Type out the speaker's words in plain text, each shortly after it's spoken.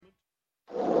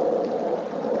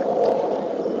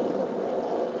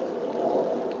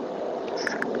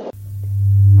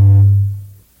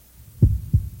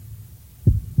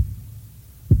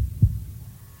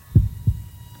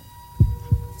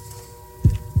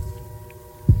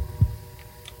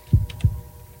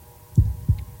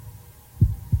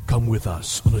Come with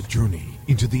us on a journey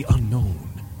into the unknown,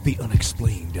 the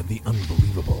unexplained, and the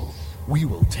unbelievable. We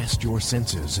will test your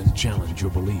senses and challenge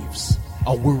your beliefs.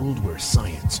 A world where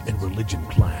science and religion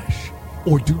clash.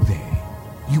 Or do they?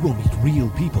 You will meet real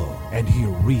people and hear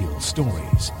real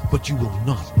stories, but you will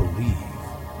not believe.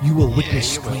 You will witness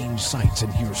strange sights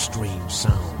and hear strange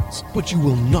sounds, but you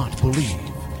will not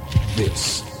believe.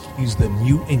 This is the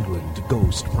New England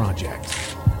Ghost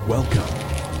Project. Welcome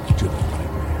to the Nightmare.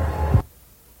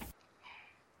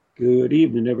 Good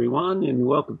evening, everyone, and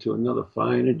welcome to another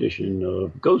fine edition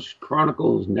of Ghost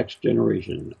Chronicles Next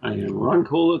Generation. I am Ron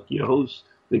Kolick, your host,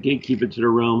 the gatekeeper to the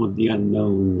realm of the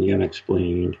unknown, the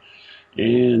unexplained,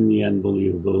 and the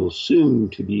unbelievable,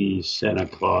 soon-to-be Santa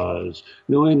Claus,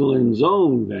 New England's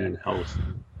own Van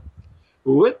Helsing.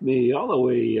 With me, all the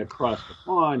way across the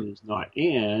pond, is not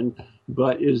Ann,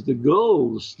 but is the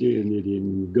gold standard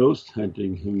in ghost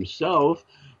hunting himself,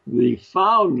 the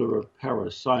founder of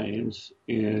Parascience,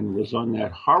 and was on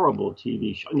that horrible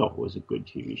TV show. No, it was a good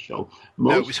TV show.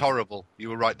 No, it was horrible. You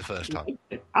were right the first time.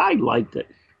 I liked it.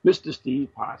 Mr. Steve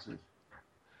Parsons.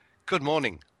 Good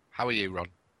morning. How are you, Ron?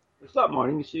 It's not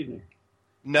morning, it's evening.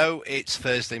 No, it's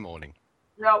Thursday morning.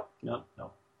 No.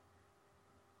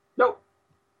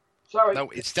 Sorry. No,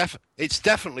 it's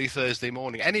definitely Thursday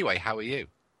morning. Anyway, how are you?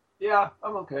 Yeah,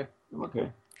 I'm okay.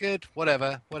 Good.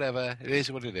 Whatever. It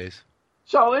is what it is.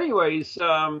 So, anyways,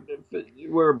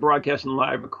 we're broadcasting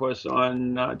live, of course,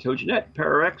 on TogiNet,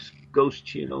 ParaX, Ghost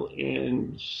Channel,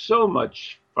 and so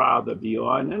much farther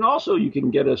beyond. And also, you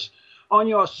can get us on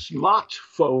your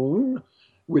smartphone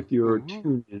with your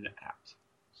TuneIn app.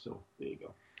 So, there you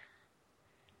go.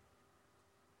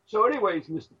 So, anyways,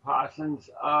 Mr. Parsons,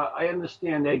 I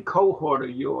understand a cohort of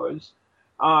yours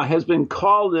has been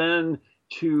called in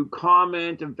to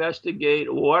comment,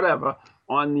 investigate, whatever,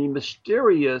 on the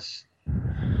mysterious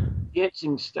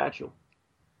dancing statue.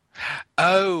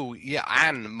 Oh, yeah,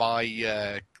 Anne,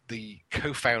 the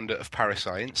co-founder of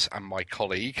Parascience and my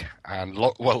colleague, and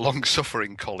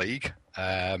long-suffering colleague.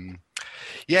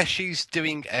 Yeah, she's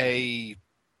doing a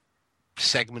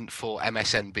segment for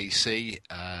MSNBC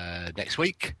next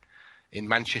week in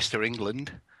Manchester,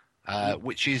 England,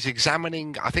 which is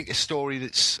examining, I think, a story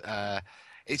that's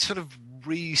it's sort of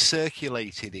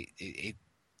recirculated.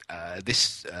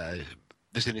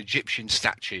 There's an Egyptian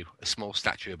statue, a small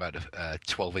statue about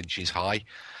 12 inches high,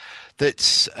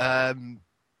 that's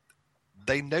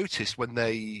they noticed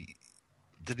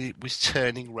that it was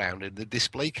turning round in the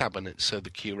display cabinet. So the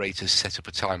curators set up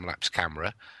a time-lapse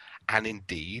camera, and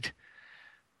indeed,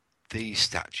 the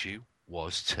statue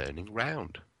was turning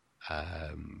round.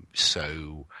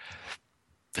 So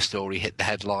the story hit the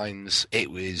headlines. It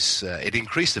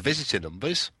increased the visitor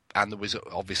numbers, and there was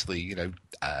obviously,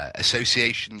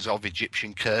 associations of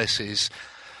Egyptian curses,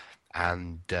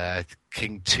 and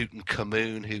King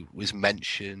Tutankhamun, who was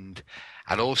mentioned,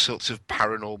 and all sorts of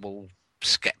paranormal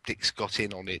skeptics got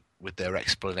in on it with their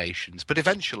explanations. But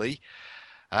eventually,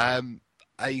 an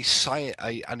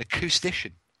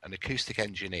acoustic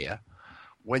engineer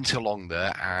went along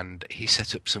there, and he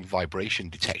set up some vibration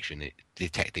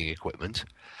detecting equipment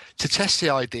to test the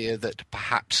idea that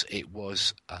perhaps it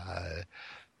was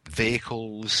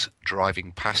vehicles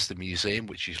driving past the museum,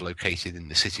 which is located in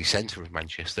the city centre of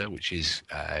Manchester, which is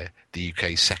the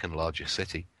UK's second largest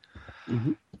city,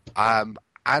 and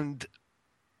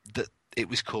that it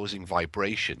was causing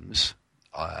vibrations.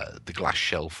 The glass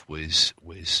shelf was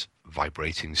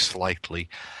vibrating slightly,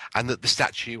 and that the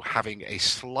statue, having a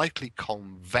slightly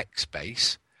convex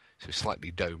base, so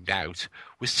slightly domed out,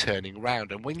 was turning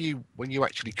round. And when you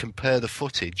actually compare the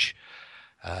footage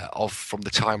from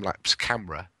the time-lapse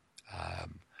camera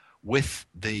with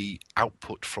the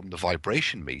output from the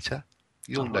vibration meter,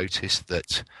 you'll notice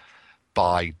that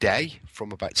by day,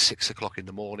 from about 6 o'clock in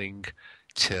the morning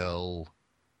till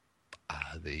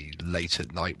the late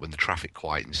at night when the traffic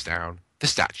quietens down, the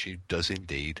statue does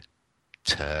indeed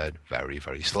turn very,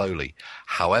 very slowly.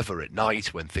 However, at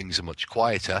night, when things are much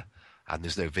quieter and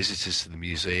there's no visitors to the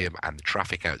museum and the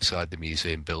traffic outside the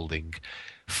museum building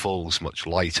falls much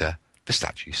lighter, the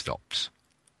statue stops.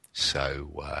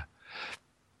 So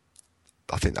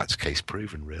I think that's case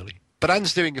proven, really. But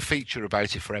Anne's doing a feature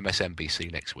about it for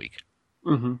MSNBC next week.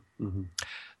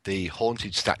 The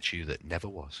haunted statue that never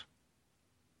was.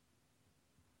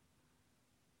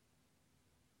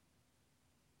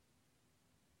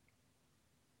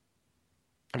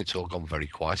 And it's all gone very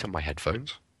quiet on my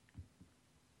headphones.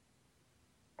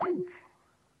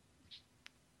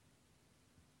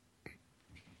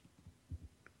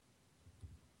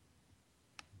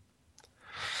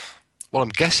 Well, I'm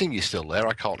guessing you're still there.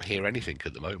 I can't hear anything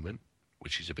at the moment,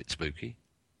 which is a bit spooky.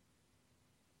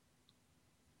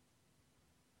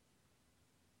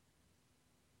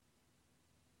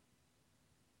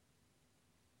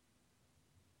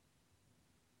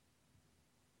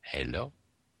 Hello?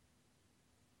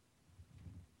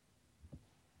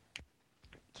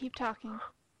 Keep talking.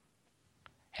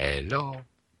 Hello?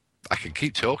 I can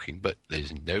keep talking, but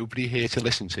there's nobody here to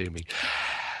listen to me.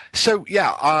 So,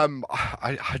 yeah,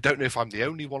 I don't know if I'm the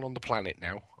only one on the planet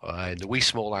now in the wee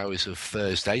small hours of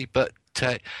Thursday, but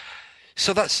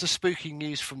so that's the spooky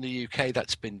news from the UK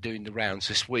that's been doing the rounds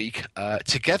this week,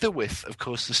 together with, of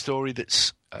course, the story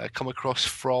that's come across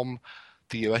from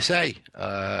the USA.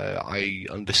 I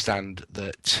understand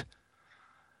that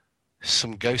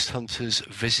some ghost hunters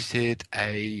visited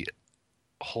a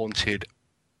haunted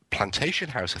plantation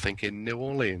house, I think, in New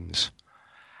Orleans,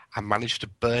 and managed to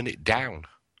burn it down,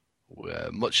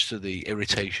 much to the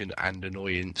irritation and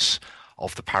annoyance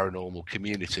of the paranormal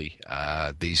community.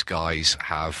 These guys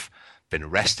have been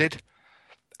arrested,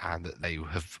 and that they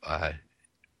have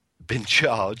been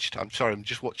charged. I'm sorry, I'm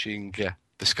just watching the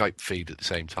Skype feed at the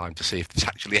same time to see if there's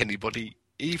actually anybody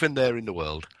even there in the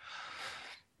world.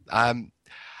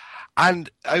 And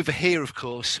over here, of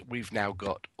course, we've now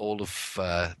got all of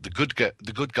the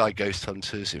good guy ghost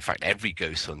hunters. In fact, every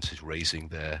ghost hunter is throwing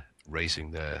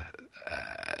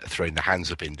their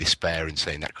hands up in despair and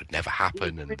saying that could never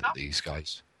happen, and that these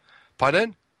guys.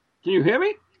 Pardon? Can you hear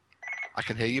me? I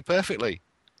can hear you perfectly.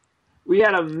 We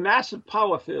had a massive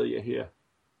power failure here.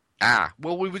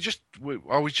 Well,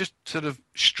 I was just sort of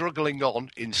struggling on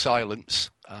in silence.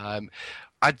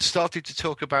 I'd started to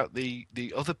talk about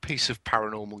the other piece of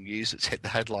paranormal news that's hit the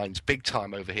headlines big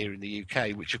time over here in the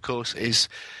UK, which, of course, is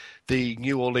the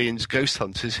New Orleans ghost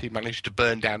hunters who managed to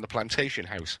burn down the plantation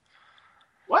house.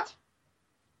 What?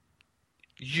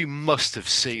 You must have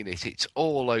seen it. It's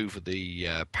all over the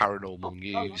paranormal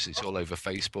news. It's all over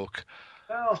Facebook.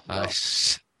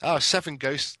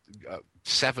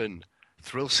 Seven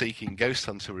thrill-seeking ghost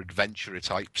hunter adventurer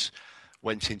types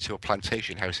went into a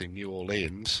plantation house in New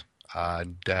Orleans,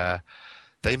 and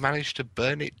they managed to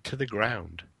burn it to the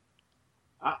ground.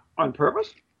 On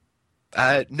purpose?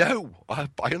 No, I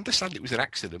understand it was an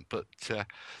accident, but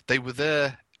they were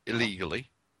there illegally,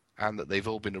 and that they've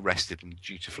all been arrested and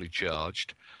dutifully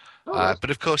charged.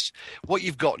 But of course, what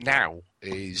you've got now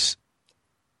is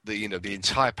the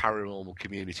entire paranormal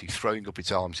community throwing up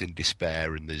its arms in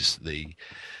despair, and there's the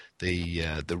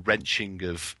wrenching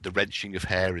of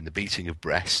hair and the beating of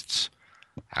breasts,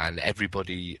 and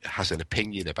everybody has an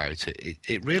opinion about it.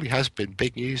 It really has been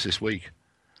big news this week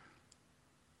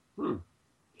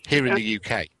here in the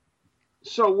UK.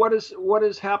 So what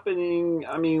is happening?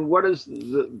 I mean, what is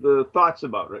the thoughts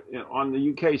about it on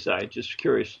the UK side? Just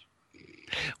curious.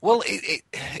 Well,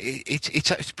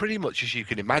 it's pretty much as you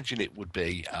can imagine it would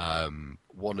be.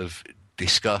 One of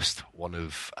disgust, one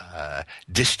of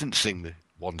distancing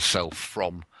oneself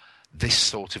from this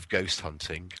sort of ghost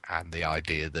hunting, and the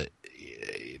idea that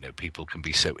people can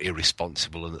be so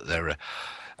irresponsible, and that they're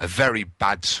a very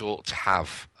bad sort to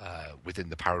have within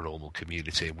the paranormal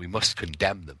community, and we must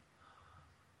condemn them.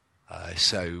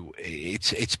 So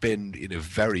it's been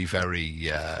very, very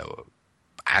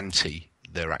anti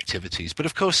their activities. But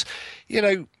of course,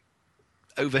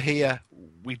 over here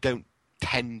we don't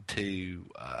tend to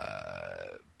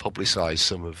publicise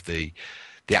some of the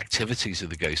activities of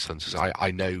the ghost hunters.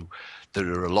 I know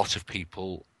there are a lot of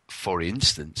people, for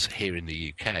instance, here in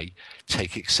the UK,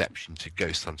 take exception to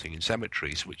ghost hunting in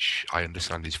cemeteries, which I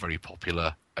understand is very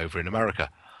popular over in America.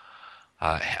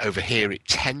 Over here, it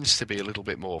tends to be a little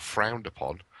bit more frowned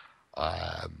upon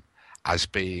as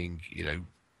being,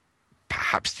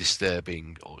 perhaps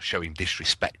disturbing or showing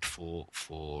disrespect for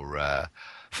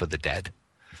the dead.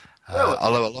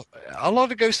 Although a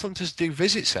lot of ghost hunters do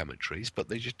visit cemeteries, but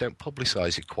they just don't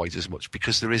publicise it quite as much,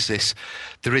 because there is this,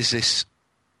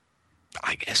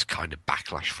 I guess, kind of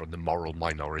backlash from the moral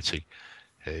minority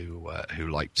who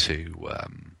like to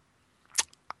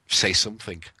say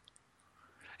something.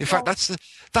 In fact, that's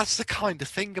the kind of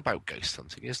thing about ghost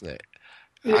hunting, isn't it?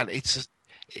 Yeah. And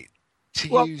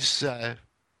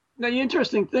Now, the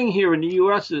interesting thing here in the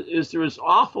U.S. is there is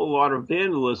awful lot of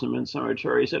vandalism in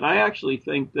cemeteries, and I actually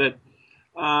think that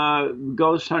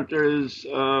ghost hunters,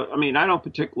 I don't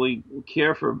particularly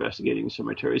care for investigating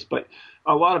cemeteries, but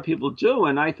a lot of people do,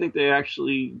 and I think they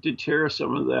actually deter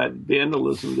some of that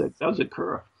vandalism that does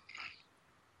occur.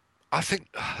 I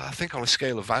think on a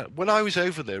scale of when I was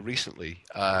over there recently,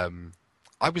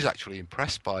 I was actually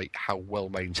impressed by how well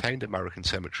maintained American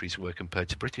cemeteries were compared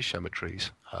to British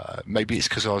cemeteries. Maybe it's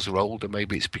because I was older,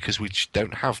 maybe it's because we just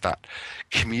don't have that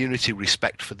community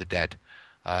respect for the dead.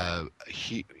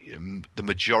 The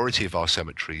majority of our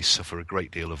cemeteries suffer a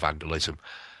great deal of vandalism,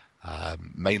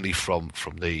 mainly from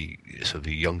the sort of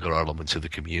the younger elements of the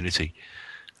community.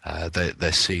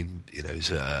 They're seen, as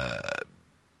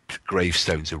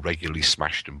gravestones are regularly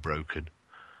smashed and broken.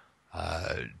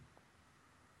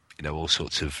 All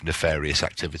sorts of nefarious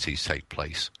activities take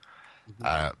place.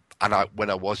 And when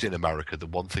I was in America, the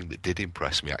one thing that did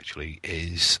impress me actually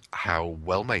is how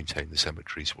well maintained the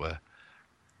cemeteries were,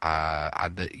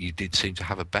 and that you did seem to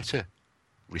have a better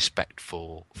respect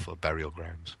for burial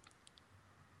grounds.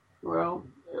 Well,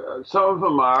 some of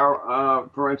them are.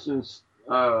 For instance,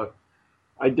 I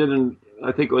think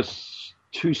it was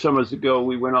 2 summers ago,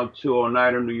 we went out to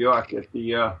Oneida, New York at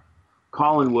the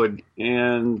Collinwood,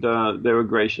 and they were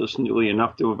graciously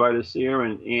enough to invite us there,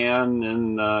 and Ann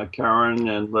and Karen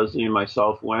and Leslie and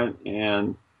myself went,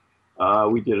 and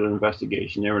we did an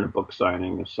investigation there and a book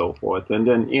signing and so forth. And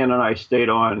then Ann and I stayed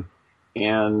on,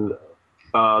 and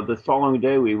the following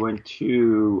day we went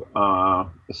to a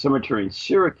cemetery in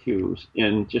Syracuse,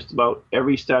 and just about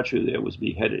every statue there was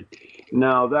beheaded.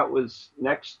 Now, that was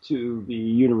next to the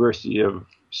University of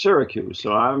Syracuse,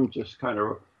 so I'm just kind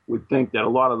of would think that a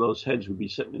lot of those heads would be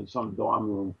sitting in some dorm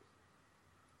room.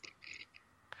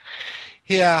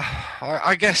 Yeah,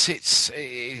 I guess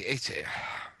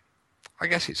I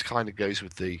guess it's kind of goes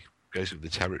with the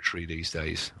territory these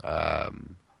days.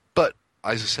 But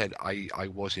as I said, I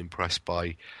was impressed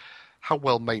by how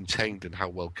well maintained and how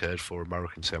well cared for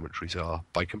American cemeteries are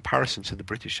by comparison to the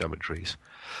British cemeteries.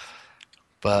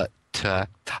 But I'll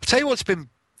tell you what's been.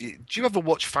 Do you ever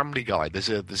watch Family Guy? There's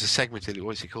a segment in it.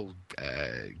 What's it called?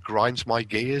 Grinds My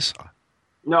Gears.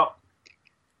 No.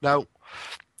 I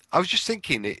was just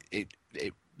thinking.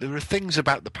 There are things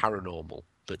about the paranormal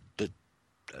that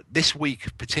this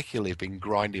week particularly have been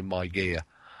grinding my gear,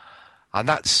 and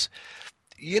that's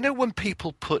when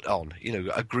people put on,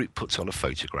 a group puts on a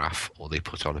photograph, or they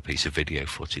put on a piece of video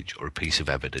footage, or a piece of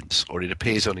evidence, or it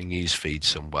appears on a news feed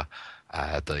somewhere.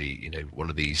 One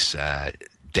of these.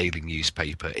 Daily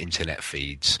newspaper, internet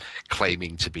feeds,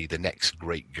 claiming to be the next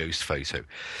great ghost photo.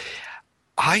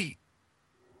 I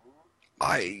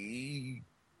am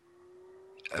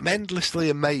endlessly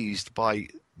amazed by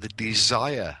the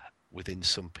desire within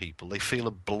some people. They feel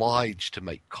obliged to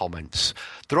make comments.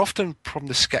 They're often from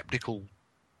the skeptical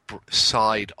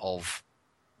side of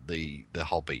the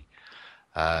hobby.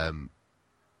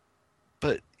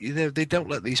 But, they don't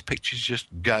let these pictures just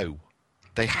go.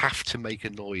 They have to make a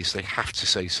noise. They have to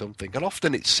say something. And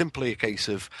often it's simply a case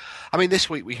of... this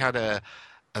week we had a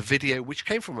video which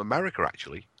came from America,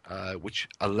 actually, which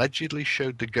allegedly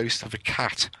showed the ghost of a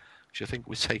cat, which I think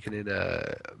was taken in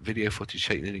a video footage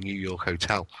taken in a New York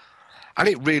hotel. And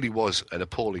it really was an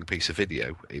appalling piece of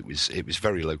video. It was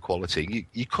very low quality.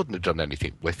 You couldn't have done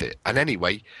anything with it. And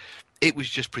anyway, it was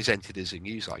just presented as a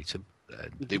news item.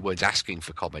 They weren't asking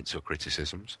for comments or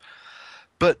criticisms.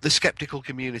 But the sceptical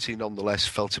community nonetheless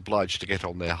felt obliged to get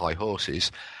on their high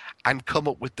horses and come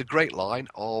up with the great line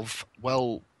of,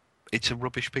 well, it's a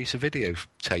rubbish piece of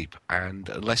videotape, and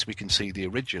unless we can see the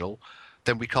original,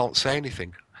 then we can't say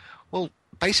anything. Well,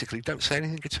 basically, don't say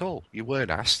anything at all. You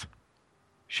weren't asked.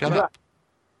 Shut up.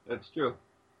 That's true.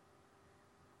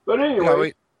 But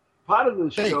anyway, part of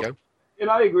the show, and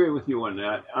I agree with you on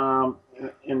that,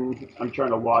 and I'm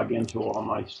trying to log into all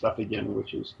my stuff again,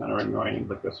 which is kind of annoying,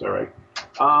 but that's all right.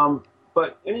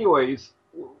 But anyways,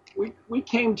 we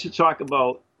came to talk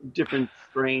about different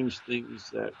strange things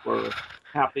that were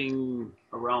happening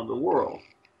around the world,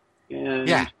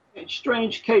 and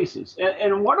strange cases.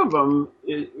 And one of them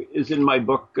is in my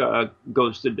book,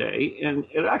 Ghost Today, and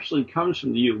it actually comes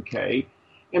from the UK.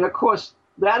 And of course,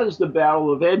 that is the Battle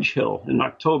of Edge Hill in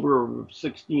October of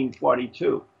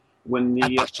 1642, when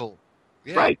the battle,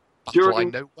 right battle I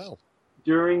know well.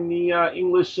 During the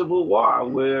English Civil War,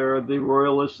 where the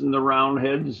Royalists and the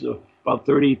Roundheads, about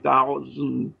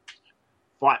 30,000,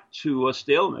 fought to a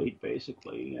stalemate,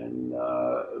 basically. And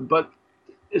but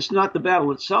it's not the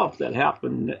battle itself that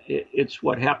happened; it's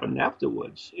what happened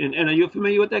afterwards. And are you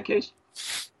familiar with that case?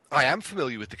 I am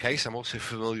familiar with the case. I'm also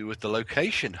familiar with the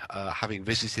location, having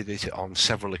visited it on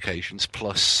several occasions,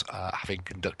 plus having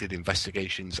conducted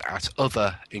investigations at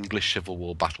other English Civil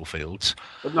War battlefields.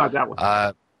 But not that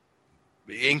one.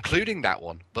 Including that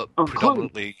one, but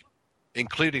predominantly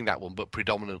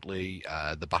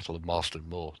the Battle of Marston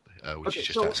Moor, which is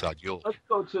just outside York. Let's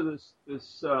go to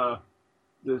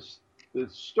this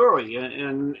story,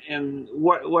 and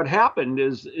what happened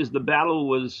is the battle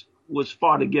was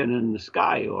fought again in the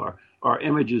sky, or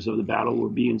images of the battle were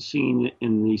being seen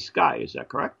in the sky. Is that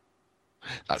correct?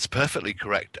 That's perfectly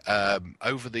correct.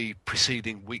 Over the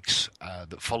preceding weeks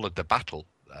that followed the battle,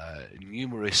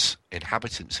 numerous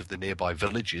inhabitants of the nearby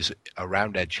villages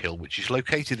around Edge Hill, which is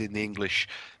located in the English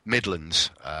Midlands,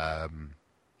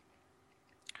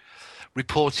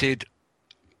 reported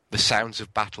the sounds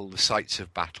of battle, the sights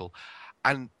of battle,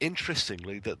 and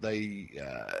interestingly, that the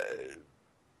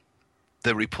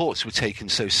reports were taken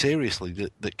so seriously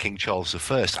that King Charles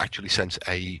I actually sent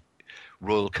a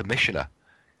royal commissioner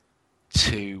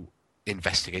to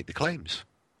investigate the claims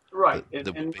Right,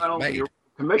 that were and not being only made.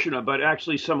 a commissioner, but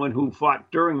actually someone who fought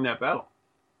during that battle.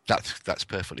 That's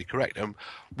perfectly correct. And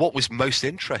what was most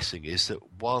interesting is that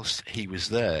whilst he was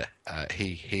there,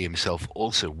 he himself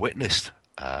also witnessed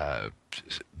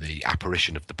the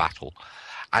apparition of the battle,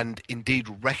 and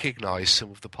indeed recognised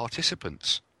some of the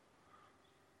participants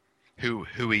who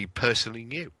he personally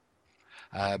knew.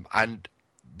 And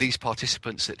these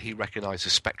participants that he recognised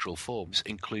as spectral forms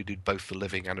included both the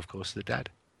living and, of course, the dead.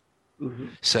 Mm-hmm.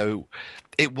 So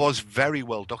it was very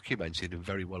well documented and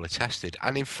very well attested.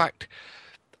 And in fact,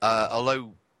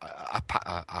 although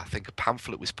I think a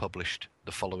pamphlet was published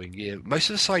the following year, most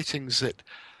of the sightings that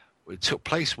took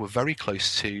place were very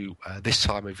close to this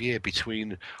time of year,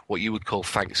 between what you would call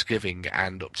Thanksgiving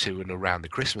and up to and around the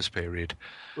Christmas period.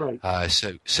 Right.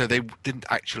 So they didn't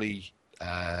actually.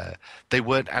 They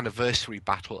weren't anniversary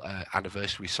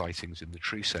sightings in the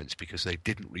true sense, because they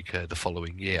didn't recur the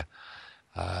following year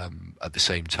at the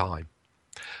same time.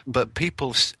 But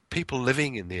people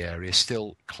living in the area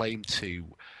still claim to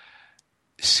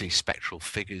see spectral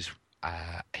figures,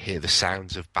 hear the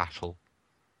sounds of battle,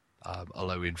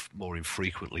 although more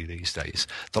infrequently these days.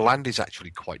 The land is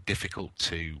actually quite difficult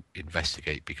to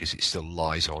investigate because it still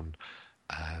lies on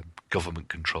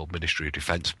government-controlled Ministry of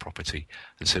Defence property,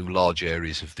 and so large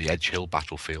areas of the Edge Hill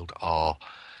battlefield are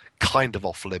kind of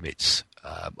off limits,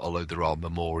 although there are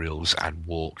memorials and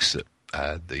walks that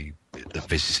the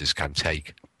visitors can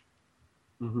take.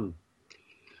 Mm-hmm.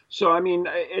 So, I mean,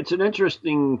 it's an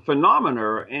interesting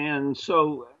phenomenon, and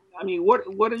so, I mean,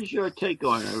 what is your take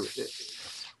on it?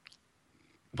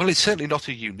 Well, it's certainly not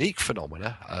a unique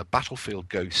phenomena. Battlefield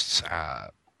ghosts.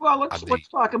 Well, let's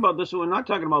talk about this. We're not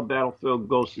talking about battlefield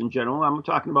ghosts in general. I'm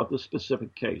talking about this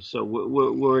specific case. So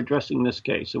we're addressing this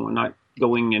case, and we're not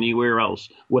going anywhere else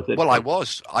with it. Well, I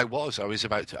was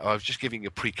just giving a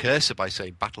precursor by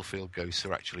saying battlefield ghosts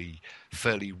are actually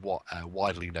fairly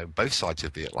widely known both sides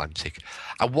of the Atlantic.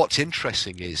 And what's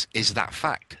interesting is that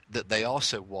fact that they are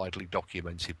so widely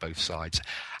documented both sides.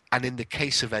 And in the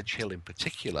case of Edge Hill in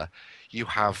particular, you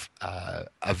have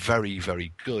a very,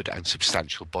 very good and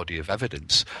substantial body of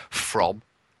evidence from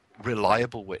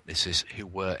reliable witnesses who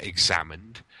were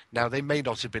examined. Now, they may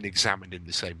not have been examined in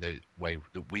the same way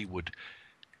that we would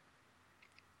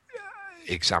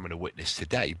examine a witness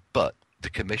today, but the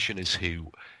commissioners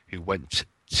who went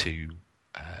to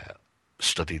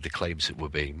study the claims that were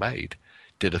being made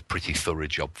did a pretty thorough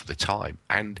job for the time.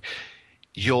 And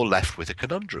you're left with a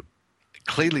conundrum.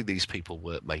 Clearly these people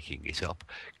weren't making it up.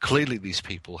 Clearly these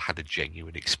people had a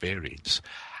genuine experience.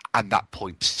 And that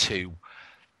points to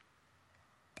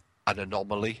an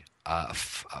anomaly, a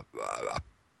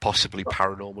possibly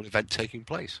paranormal event taking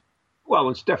place. Well,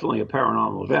 it's definitely a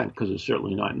paranormal event because it's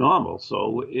certainly not normal.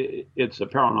 So it's a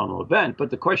paranormal event.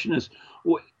 But the question is,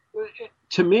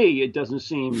 to me, it doesn't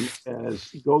seem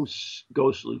as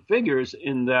ghostly figures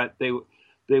in that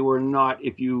they were not,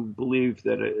 if you believe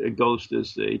that a ghost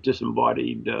is a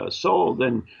disembodied soul,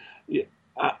 then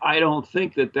I don't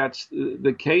think that that's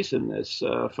the case in this.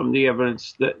 From the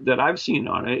evidence that I've seen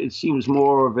on it, it seems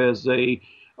more of as a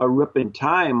rip in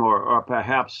time, or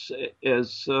perhaps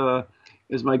as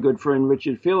my good friend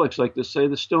Richard Felix liked to say,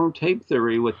 the stone tape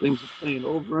theory, with things playing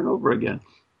over and over again.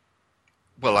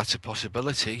 Well, that's a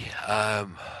possibility.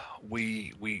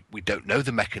 We don't know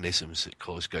the mechanisms that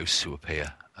cause ghosts to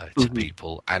appear to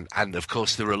people, and of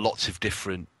course there are lots of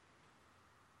different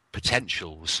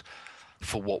potentials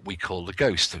for what we call the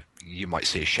ghost. You might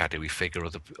see a shadowy figure,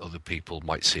 other people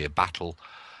might see a battle,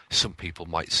 some people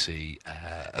might see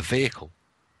a vehicle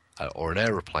or an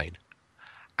aeroplane,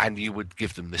 and you would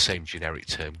give them the same generic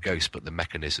term ghost, but the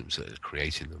mechanisms that are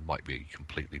creating them might be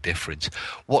completely different.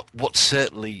 What's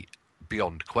certainly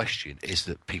beyond question is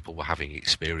that people were having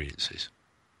experiences.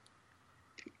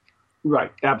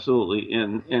 Right, absolutely,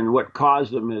 and what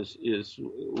caused them is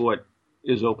what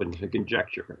is open to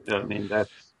conjecture. I mean,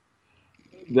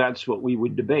 that's what we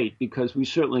would debate, because we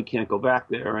certainly can't go back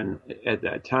there and at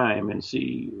that time and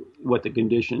see what the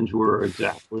conditions were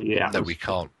exactly. No, we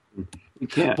can't. We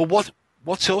can't. But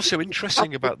what's also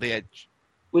interesting about the Edge...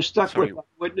 We're stuck with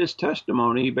witness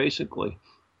testimony, basically.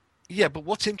 Yeah, but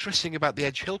what's interesting about the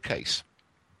Edge Hill case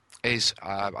is,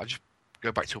 I'll just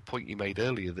go back to a point you made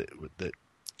earlier, that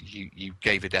you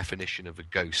gave a definition of a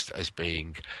ghost as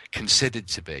being considered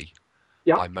to be,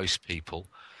 by most people,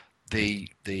 the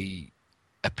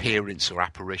appearance or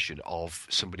apparition of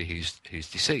somebody who's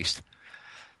deceased.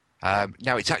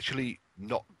 Now, it's actually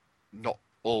not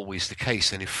always the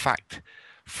case. And in fact,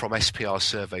 from SPR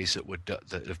surveys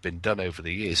that have been done over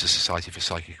the years, the Society for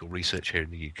Psychical Research here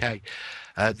in the UK,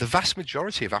 the vast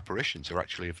majority of apparitions are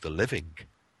actually of the living,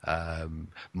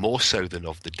 more so than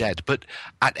of the dead. But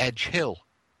at Edge Hill,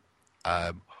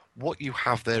 what you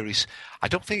have there is, I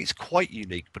don't think it's quite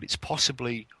unique, but it's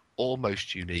possibly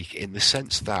almost unique in the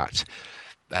sense that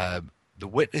the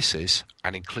witnesses,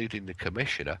 and including the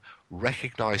commissioner,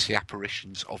 recognise the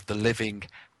apparitions of the living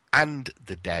and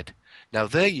the dead. Now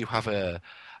there you have a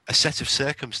set of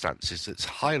circumstances that's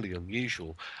highly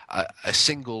unusual. A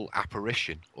single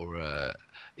apparition, or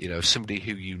somebody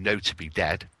who you know to be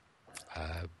dead,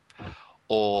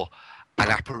 or an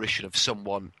apparition of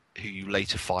someone who you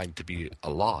later find to be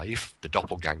alive, the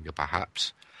doppelganger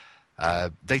perhaps.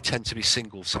 They tend to be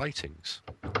single sightings.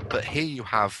 But here you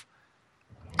have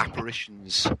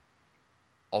apparitions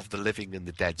of the living and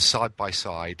the dead side by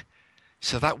side.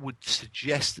 So that would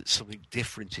suggest that something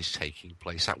different is taking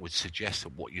place. That would suggest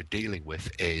that what you're dealing with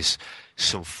is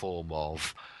some form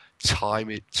of time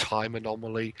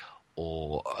anomaly,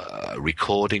 or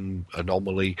recording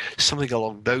anomaly, something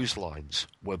along those lines,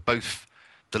 where both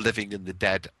the living and the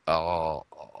dead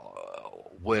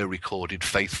were recorded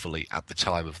faithfully at the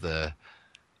time of the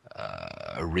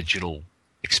original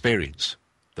experience,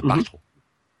 the battle.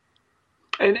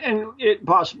 And it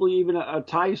possibly even a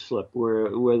tie slip where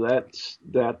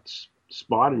that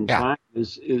spot in time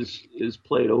is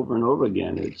played over and over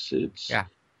again. It's if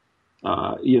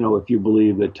you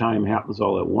believe that time happens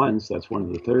all at once, that's one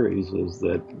of the theories, is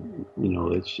that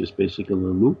it's just basically a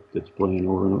loop that's playing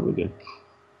over and over again.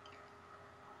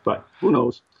 But who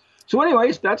knows? So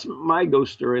anyways, that's my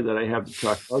ghost story that I have to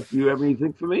talk about. Do you have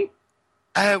anything for me?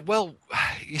 Well,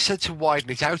 you said to widen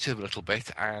it out a little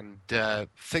bit, and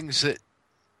things that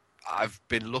I've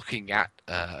been looking at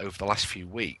over the last few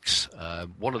weeks.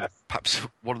 Perhaps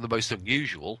one of the most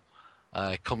unusual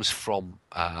comes from,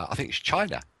 I think it's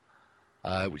China,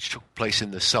 which took place in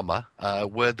the summer,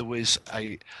 where there was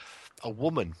a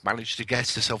woman managed to get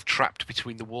herself trapped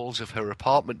between the walls of her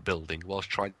apartment building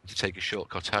whilst trying to take a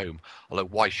shortcut home. Although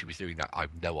why she was doing that, I have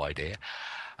no idea.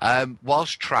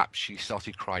 Whilst trapped, she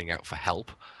started crying out for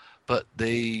help, but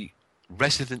the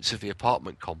residents of the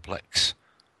apartment complex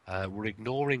were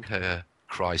ignoring her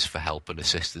cries for help and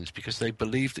assistance because they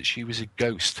believed that she was a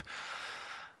ghost.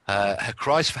 Her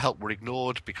cries for help were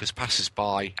ignored because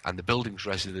passers-by and the building's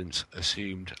residents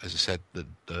assumed, as I said, that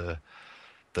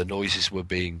the noises were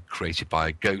being created by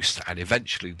a ghost, and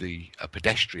eventually a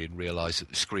pedestrian realised that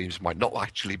the screams might not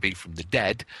actually be from the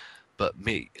dead, but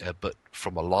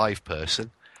from a live person,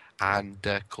 and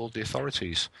called the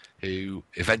authorities, who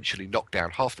eventually knocked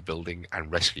down half the building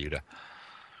and rescued her.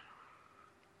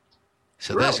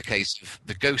 So There's a case of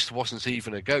the ghost wasn't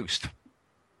even a ghost.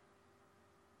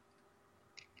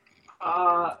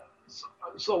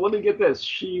 So let me get this.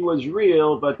 She was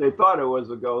real, but they thought it was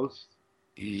a ghost.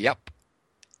 Yep.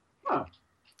 Huh.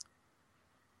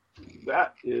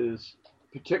 That is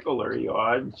particularly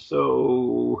odd.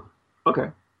 So,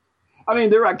 okay. I mean,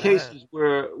 there are cases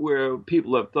where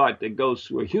people have thought that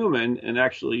ghosts were human and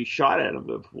actually shot at them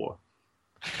before.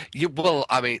 Well,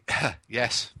 I mean,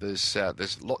 yes. There's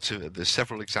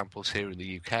several examples here in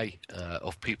the UK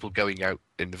of people going out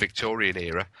in the Victorian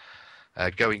era,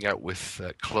 going out with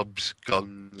clubs,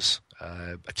 guns,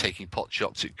 taking pot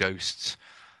shots at ghosts,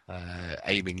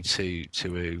 aiming to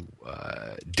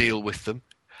deal with them.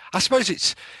 I suppose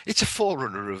it's a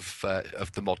forerunner of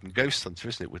the modern ghost hunter,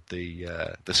 isn't it? With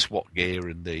the SWAT gear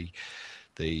and the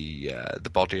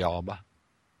body armor.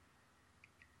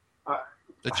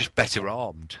 They're just better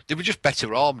armed. They were just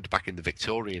better armed back in the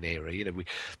Victorian era.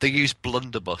 They used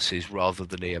blunderbusses rather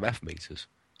than EMF meters.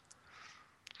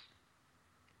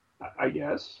 I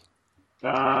guess.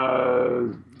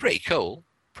 Pretty cool.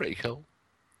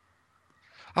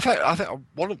 I think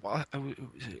one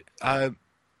of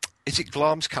is it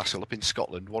Glamis Castle up in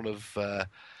Scotland? One of the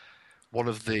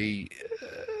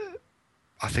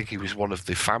I think he was one of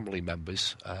the family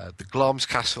members. The Glamis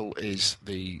Castle is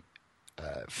the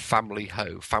family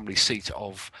seat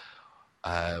of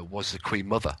was the Queen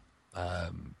Mother,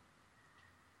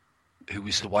 who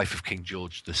was the wife of King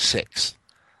George VI.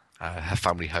 Her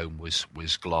family home was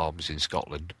Glamis in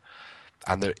Scotland,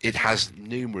 and it has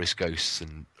numerous ghosts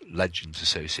and legends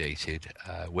associated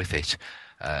with it.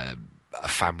 A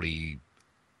family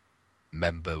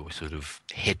member was sort of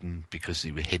hidden because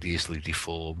they were hideously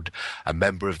deformed. A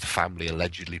member of the family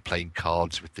allegedly playing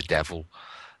cards with the devil.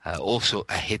 Also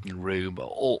a hidden room.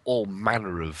 All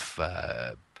manner of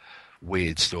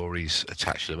weird stories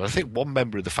attached to them. I think one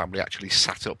member of the family actually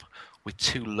sat up with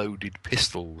two loaded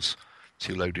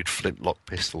flintlock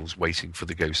pistols, waiting for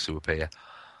the ghost to appear.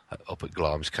 up at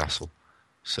Glamis Castle.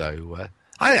 So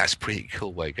I think that's a pretty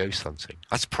cool way of ghost hunting.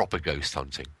 That's proper ghost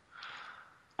hunting.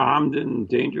 Armed and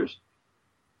dangerous?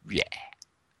 Yeah.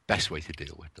 Best way to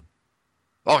deal with them.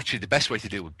 Oh, actually, the best way to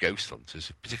deal with ghost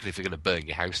hunters, particularly if they're going to burn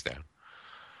your house down.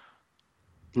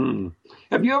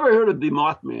 Have you ever heard of the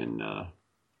Mothman?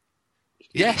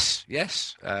 Yes.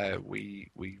 We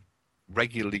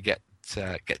regularly get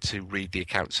to read the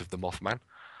accounts of the Mothman,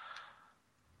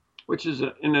 which is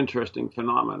an interesting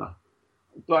phenomena.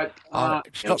 But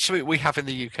it's not something we have in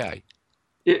the UK.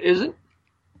 It isn't?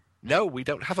 No, we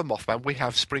don't have a Mothman. We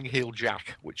have Spring-Heeled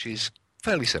Jack, which is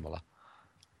fairly similar.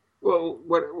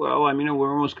 Well, I mean,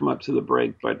 we're almost come up to the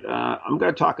break, but I'm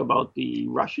going to talk about the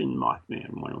Russian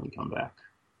Mothman when we come back.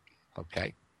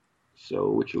 Okay.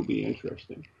 So, which will be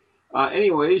interesting.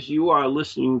 Anyways, you are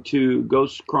listening to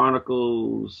Ghost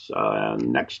Chronicles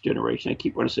Next Generation. I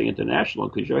keep wanting to say International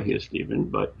because you're here, Stephen,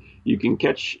 but you can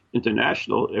catch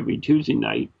International every Tuesday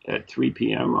night at 3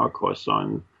 p.m., of course,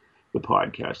 on the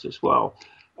podcast as well.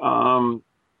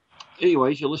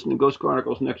 Anyways, you're listening to Ghost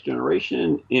Chronicles Next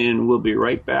Generation, and we'll be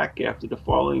right back after the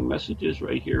following messages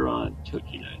right here on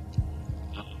TogiNet.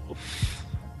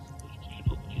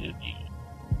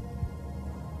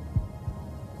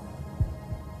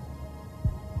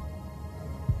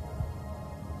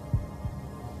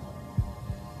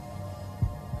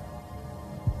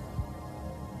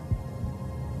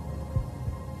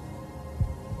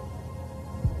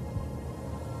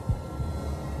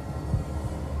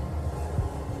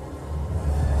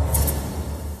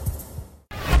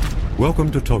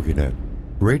 Welcome to TogiNet,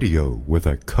 radio with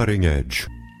a cutting edge.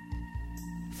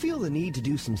 Feel the need to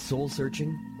do some soul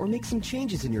searching or make some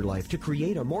changes in your life to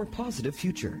create a more positive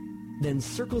future? Then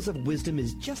Circles of Wisdom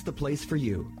is just the place for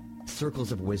you.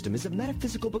 Circles of Wisdom is a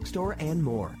metaphysical bookstore and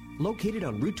more, located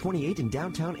on Route 28 in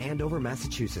downtown Andover,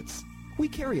 Massachusetts. We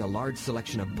carry a large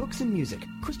selection of books and music,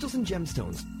 crystals and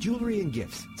gemstones, jewelry and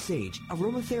gifts, sage,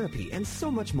 aromatherapy, and so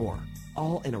much more,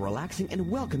 all in a relaxing and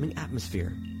welcoming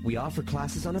atmosphere. We offer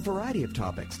classes on a variety of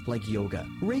topics like yoga,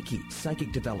 Reiki,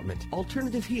 psychic development,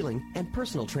 alternative healing, and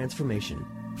personal transformation.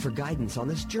 For guidance on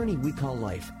this journey we call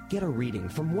life, get a reading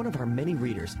from one of our many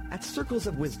readers at Circles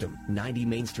of Wisdom, 90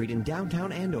 Main Street in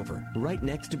downtown Andover, right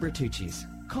next to Bertucci's.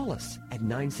 Call us at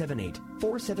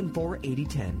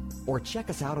 978-474-8010 or check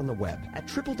us out on the web at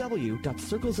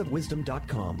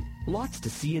www.circlesofwisdom.com. Lots to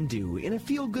see and do in a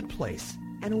feel-good place,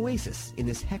 an oasis in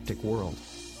this hectic world.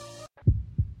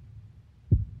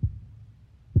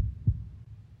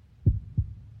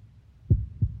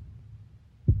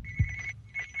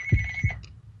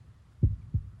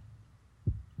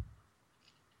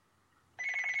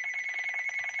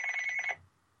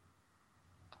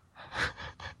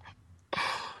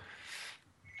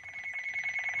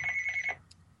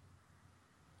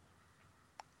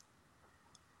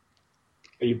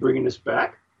 Are you bringing us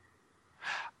back?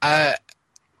 I'll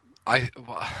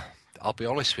be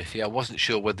honest with you. I wasn't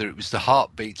sure whether it was the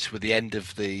heartbeats with the end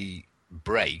of the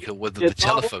break or whether the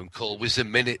telephone call was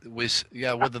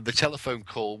whether the telephone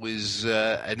call was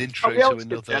an intro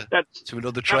to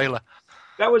another trailer.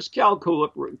 That was Cal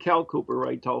Cooper,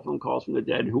 right? Telephone Calls from the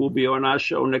Dead, who will be on our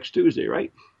show next Tuesday,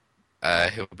 right?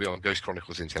 He'll be on Ghost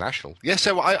Chronicles International. Yeah,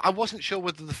 so I wasn't sure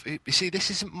whether you see, this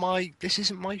isn't my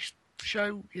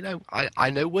show. You know, I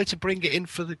know where to bring it in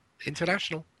for the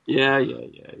international. Yeah.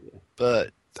 But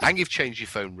and you've changed your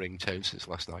phone ringtone since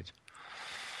last night.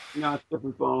 No, it's a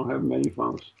different phone. I have many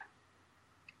phones.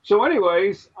 So,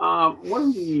 anyways,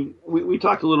 we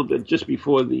talked a little bit just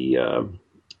before the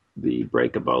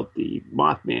break about the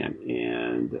Mothman,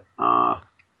 and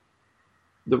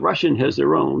the Russian has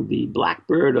their own, the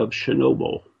Blackbird of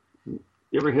Chernobyl. You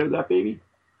ever heard of that baby?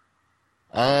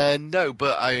 No,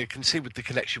 but I can see with the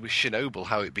connection with Chernobyl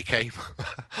how it became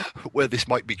where this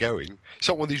might be going. It's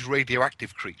not one of these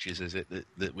radioactive creatures, is it?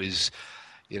 That was,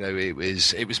 you know, it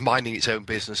was minding its own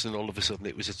business, and all of a sudden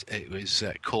it was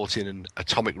caught in an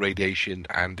atomic radiation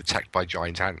and attacked by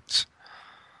giant ants.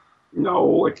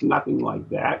 No, it's nothing like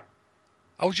that.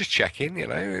 I was just checking, you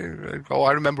know. Oh,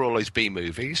 I remember all those B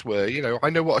movies where, you know, I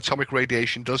know what atomic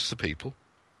radiation does to people,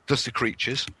 does to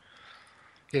creatures.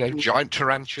 You know, giant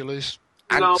tarantulas.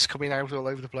 Ants coming out all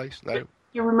over the place. No,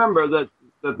 you remember that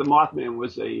the Mothman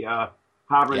was a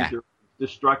harbinger of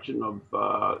destruction of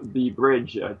the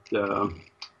bridge at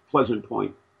Pleasant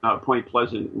Point, Point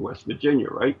Pleasant, in West Virginia,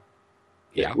 right?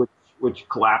 Yeah. Which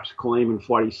collapsed, claiming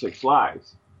 46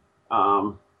 lives.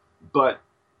 But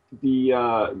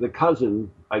the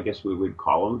cousin, I guess we would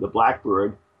call him, the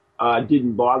Blackbird,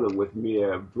 didn't bother with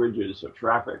mere bridges or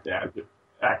traffic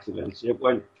accidents. It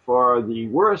went for the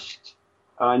worst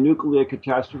nuclear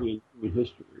catastrophe in human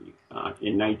history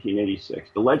in 1986.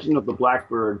 The legend of the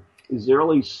Blackbird is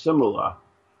eerily similar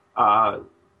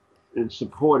and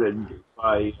supported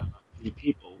by the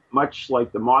people. Much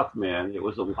like the Mothman, it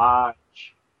was a large,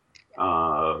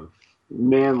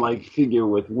 man-like figure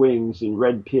with wings and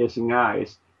red piercing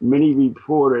eyes. Many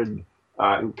reported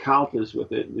encounters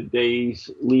with it in the days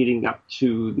leading up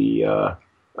to the,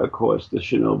 of course, the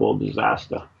Chernobyl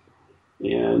disaster.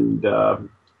 And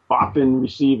often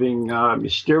receiving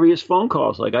mysterious phone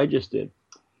calls like I just did.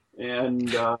 And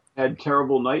had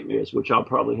terrible nightmares, which I'll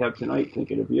probably have tonight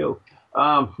thinking of you.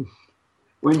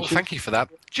 Thank you for that.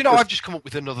 Do you know, I've just come up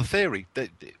with another theory. Let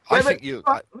me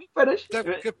finish. Go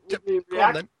The on, then.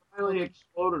 reactor finally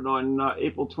exploded on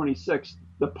April 26th.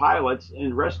 The pilots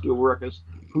and rescue workers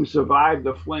who survived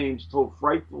the flames told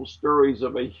frightful stories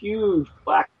of a huge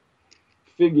black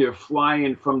figure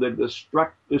flying from the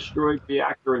destroyed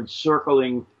reactor and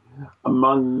circling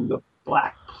among the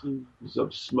black plumes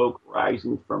of smoke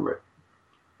rising from it.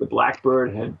 The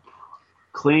Blackbird had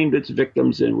claimed its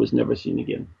victims and was never seen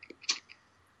again.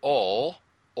 Or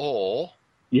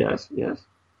Yes.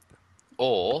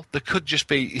 Or there could just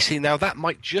be, you see, now that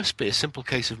might just be a simple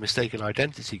case of mistaken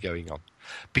identity going on,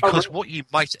 because what you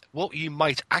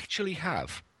might actually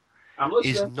have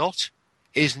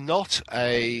is not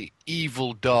a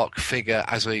evil dark figure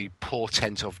as a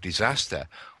portent of disaster.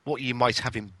 What you might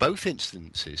have in both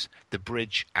instances, the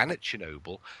bridge and at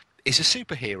Chernobyl, is a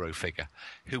superhero figure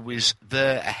who was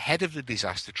there ahead of the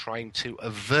disaster, trying to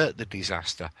avert the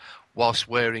disaster, whilst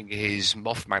wearing his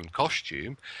Mothman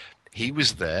costume. He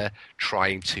was there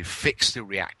trying to fix the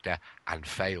reactor and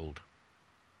failed,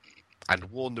 and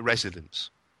warn the residents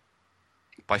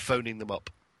by phoning them up.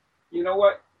 You know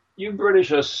what? You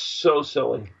British are so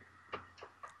silly.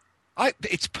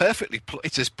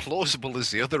 It's as plausible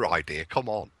as the other idea. Come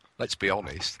on, let's be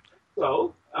honest.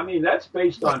 So, I mean, that's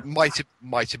based on... Might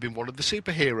have been one of the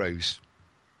superheroes.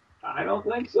 I don't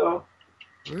think so.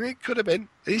 It could have been.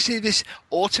 You see, this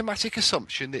automatic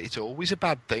assumption that it's always a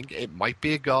bad thing. It might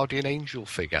be a guardian angel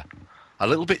figure. A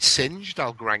little bit singed,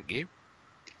 I'll grant you.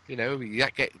 You know, you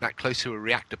get that close to a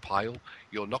reactor pile,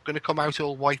 you're not going to come out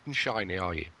all white and shiny,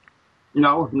 are you?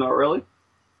 No, not really.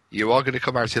 You are going to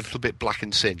come out a little bit black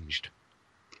and singed.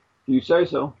 You say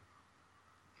so.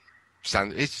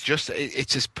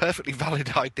 It's as perfectly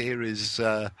valid idea as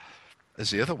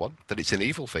the other one, that it's an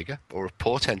evil figure or a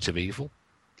portent of evil.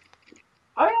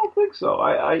 I don't think so.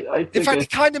 I think in fact, it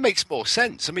kind of makes more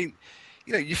sense. I mean,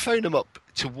 you know, you phone them up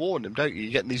to warn them, don't you?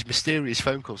 You're getting these mysterious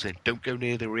phone calls saying, don't go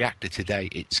near the reactor today.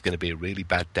 It's going to be a really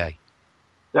bad day.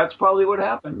 That's probably what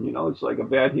happened. You know, it's like a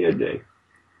bad hair day.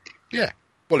 Yeah.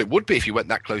 Well, it would be if you went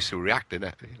that close to a reactor, you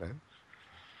know.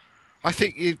 I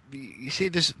think, you see,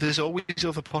 there's always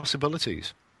other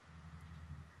possibilities.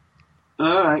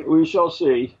 All right, we shall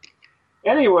see.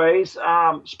 Anyways,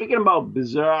 speaking about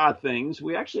bizarre things,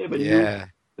 we actually have a new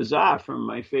bizarre from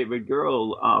my favorite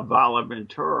girl, Vala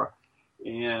Ventura.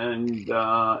 And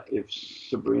if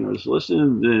Sabrina's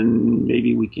listening, then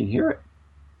maybe we can hear it.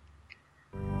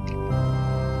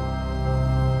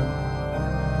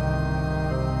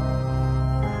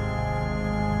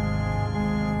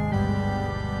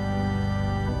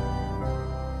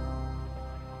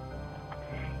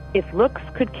 If Looks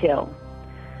Could Kill.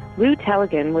 Lou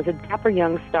Tellegen was a dapper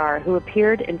young star who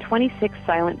appeared in 26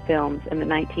 silent films in the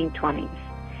 1920s.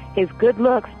 His good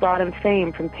looks brought him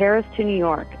fame from Paris to New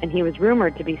York, and he was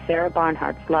rumored to be Sarah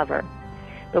Barnhart's lover.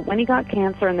 But when he got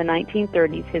cancer in the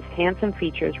 1930s, his handsome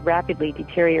features rapidly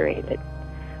deteriorated.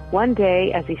 One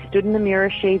day, as he stood in the mirror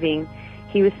shaving,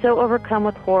 he was so overcome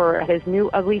with horror at his new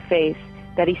ugly face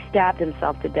that he stabbed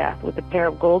himself to death with a pair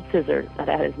of gold scissors that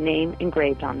had his name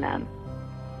engraved on them.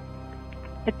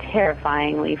 A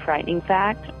terrifyingly frightening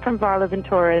fact from Vala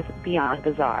Ventura's Beyond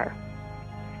Bizarre.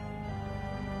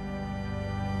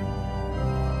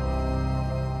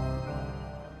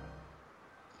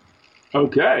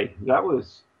 Okay, that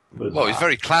was bizarre. Well, it was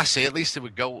very classy. At least they were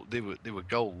gold. They were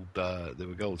gold. They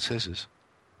were gold scissors.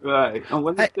 Right.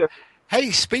 And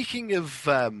hey, speaking of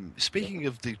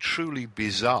the truly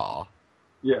bizarre.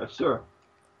 Yeah, sure.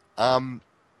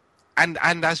 And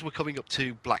as we're coming up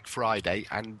to Black Friday,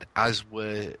 and as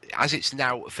it's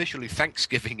now officially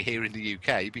Thanksgiving here in the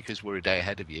UK, because we're a day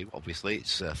ahead of you, obviously,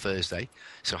 it's Thursday,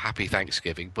 so happy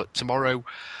Thanksgiving. But tomorrow,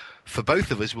 for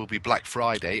both of us, will be Black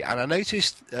Friday, and I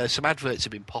noticed some adverts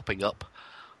have been popping up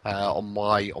on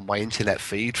my internet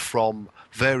feed from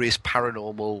various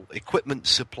paranormal equipment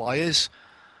suppliers.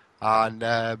 And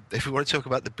if we want to talk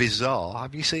about the bizarre,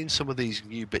 have you seen some of these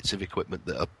new bits of equipment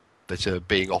that are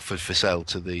being offered for sale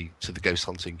to the ghost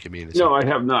hunting community? No, I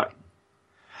have not.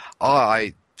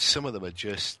 I some of them are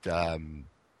just.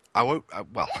 I won't.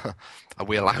 Well, are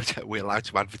we allowed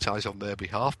to advertise on their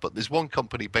behalf? But there's one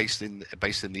company based in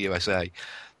the USA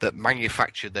that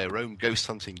manufacture their own ghost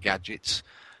hunting gadgets,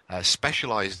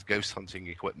 specialized ghost hunting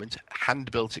equipment,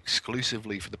 hand built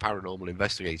exclusively for the paranormal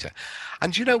investigator.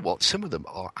 And you know what? Some of them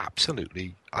are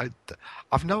absolutely.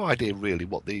 I've no idea really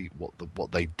what they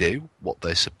do, what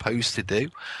they're supposed to do.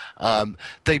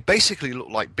 They basically look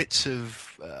like bits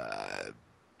of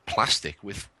plastic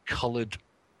with coloured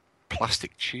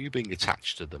plastic tubing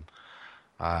attached to them,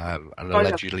 and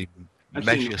allegedly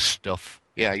measure stuff.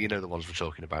 Yeah, you know the ones we're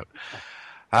talking about.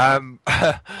 And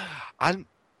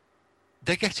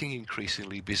they're getting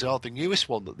increasingly bizarre. The newest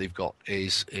one that they've got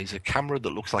is a camera that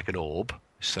looks like an orb.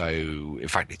 So, in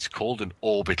fact, it's called an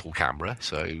orbital camera.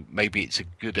 So maybe it's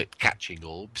good at catching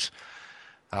orbs.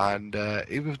 And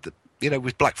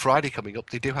with Black Friday coming up,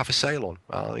 they do have a sale on.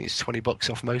 I think it's $20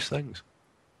 off most things.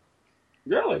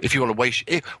 Really? If you want to waste,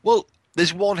 well,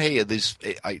 there's one here.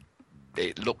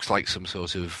 It looks like some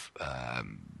sort of.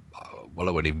 Well,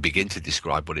 I won't even begin to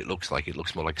describe what it looks like. It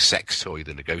looks more like a sex toy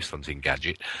than a ghost hunting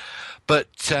gadget.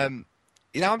 But I'm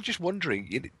just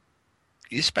wondering.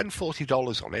 You spend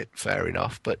 $40 on it, fair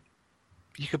enough, but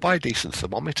you could buy a decent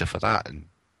thermometer for that. And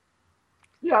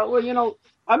yeah, well,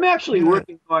 I'm actually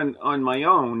working on my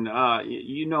own.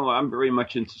 I'm very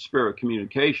much into spirit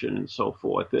communication and so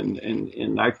forth,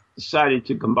 and I've decided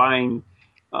to combine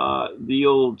the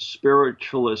old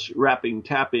spiritualist rapping,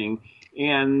 tapping,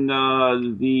 and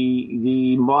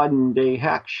the modern day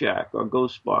hack shack or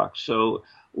ghost box. So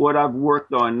what I've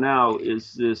worked on now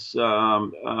is this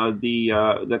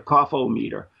the coffee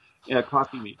meter.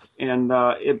 And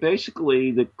it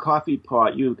basically, the coffee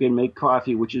pot, you can make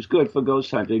coffee, which is good for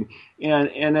ghost hunting.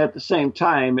 And at the same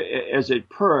time, as it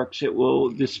perks,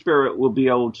 the spirit will be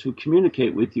able to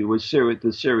communicate with you with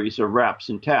the series of raps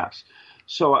and taps.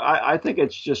 So I think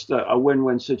it's just a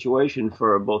win-win situation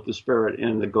for both the spirit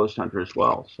and the ghost hunter as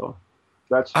well. So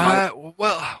that's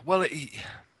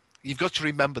you've got to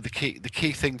remember the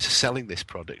key thing to selling this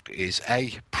product is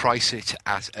A, price it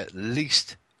at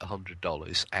least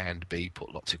 $100, and B,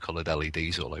 put lots of coloured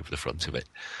LEDs all over the front of it.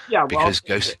 Yeah, because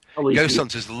ghost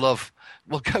hunters love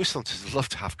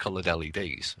to have coloured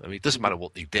LEDs. I mean, it doesn't matter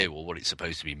what they do or what it's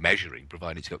supposed to be measuring,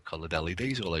 provided it's got coloured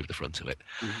LEDs all over the front of it.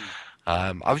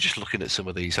 Mm-hmm. I was just looking at some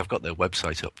of these. I've got their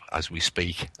website up as we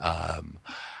speak, and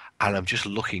I'm just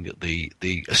looking at the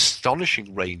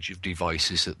astonishing range of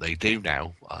devices that they do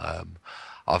now.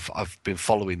 I've been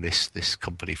following this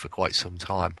company for quite some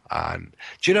time, and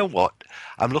do you know what?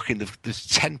 I'm looking. There's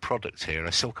 10 products here, and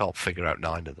I still can't figure out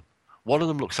 9 of them. One of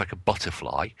them looks like a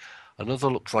butterfly. Another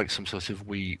looks like some sort of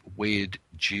weird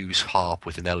Jew's harp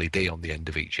with an LED on the end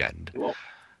of each end. Well,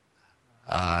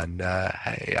 and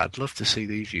hey, I'd love to see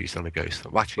these used on a ghost.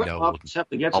 Actually, no, I wouldn't. Have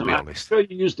to get I'll some. be honest. I'm sure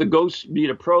you use the Ghost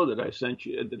Meter Pro that I sent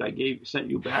you. Sent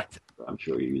you back. I'm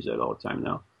sure you use that all the time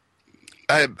now.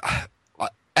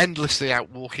 Endlessly out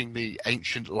walking the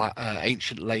ancient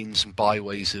lanes and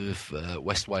byways of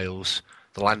West Wales,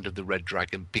 the land of the Red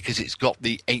Dragon, because it's got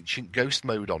the ancient ghost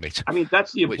mode on it. I mean,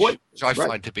 that's the important, which I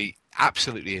find to be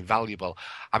absolutely invaluable.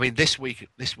 I mean, this week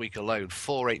alone,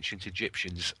 4 ancient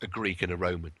Egyptians, a Greek and a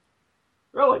Roman.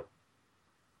 Really?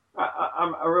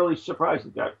 I'm really surprised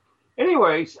at that.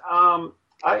 Anyways,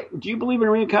 do you believe in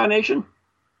reincarnation?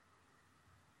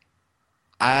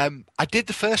 I did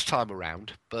the first time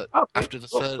around, but after the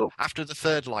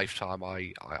third lifetime,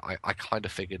 I kind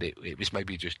of figured it was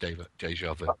maybe just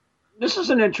deja vu. This is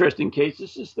an interesting case.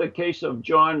 This is the case of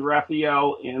John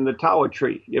Raphael and the Tower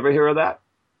Tree. You ever hear of that?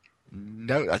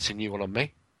 No, that's a new one on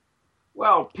me.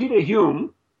 Well, Peter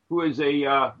Hume, who is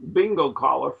a bingo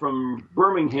caller from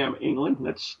Birmingham, England,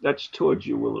 that's towards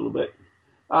you a little bit,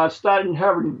 started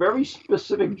having very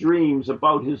specific dreams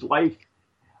about his life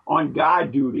on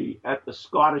guard duty at the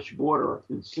Scottish border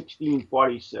in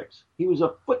 1646. He was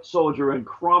a foot soldier in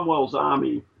Cromwell's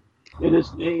army, and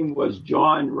his name was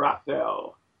John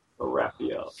Raphael, or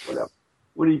Raphael, whatever.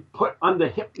 When he put under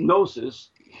hypnosis,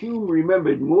 Hume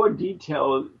remembered more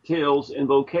details and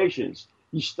locations.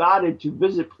 He started to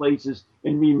visit places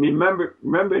and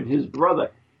remembered his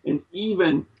brother, and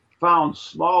even found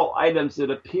small items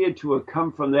that appeared to have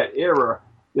come from that era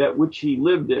that which he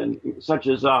lived in, such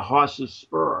as a horse's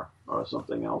spur or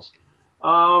something else.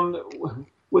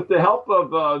 With the help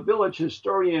of a village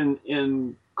historian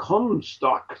in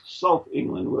Comstock, South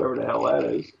England, wherever the hell that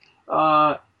is,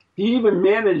 he even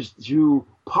managed to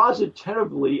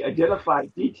positively identify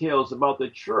details about the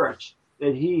church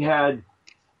that he had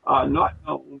not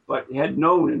known, but had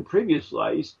known in previous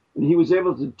lives. And he was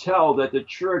able to tell that the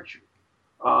church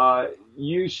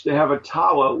used to have a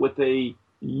tower with a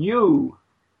U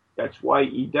that's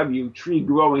Y-E-W, tree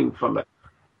growing from it.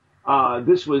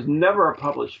 This was never a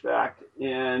published fact,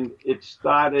 and it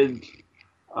startled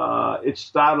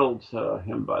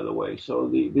him, by the way. So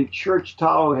the church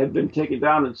tower had been taken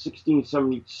down in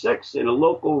 1676, and a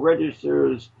local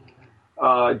register's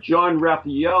John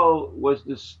Raphael was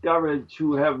discovered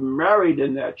to have married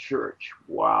in that church.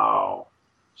 Wow.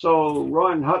 So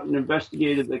Ron Hutton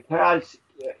investigated the case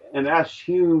and asked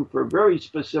Hume for very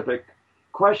specific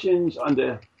questions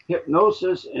under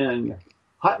hypnosis, and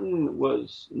Hutton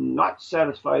was not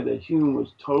satisfied that Hume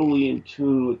was totally in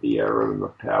tune with the era of the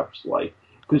Pap's life,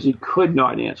 because he could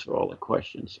not answer all the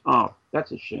questions. Oh,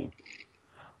 that's a shame.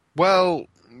 Well,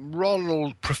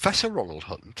 Professor Ronald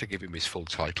Hutton, to give him his full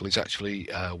title, is actually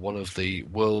one of the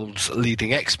world's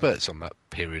leading experts on that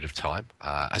period of time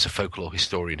as a folklore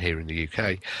historian here in the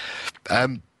UK.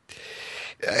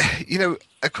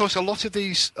 Of course, a lot of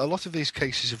these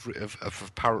cases of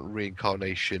apparent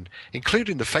reincarnation,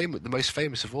 including the most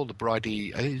famous of all, the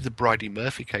Bridie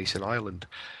Murphy case in Ireland,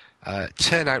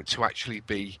 turn out to actually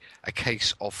be a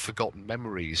case of forgotten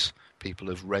memories. People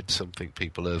have read something,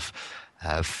 people have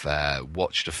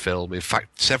watched a film. In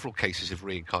fact, several cases of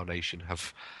reincarnation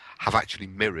have actually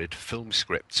mirrored film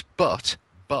scripts. But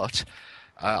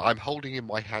I'm holding in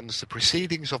my hands the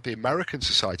proceedings of the American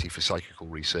Society for Psychical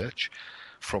Research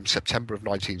from September of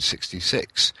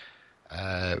 1966,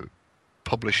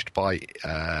 published by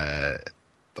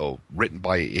or written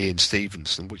by Ian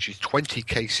Stevenson, which is 20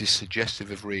 cases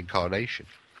suggestive of reincarnation.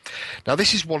 Now,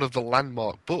 this is one of the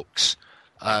landmark books,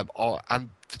 and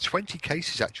the 20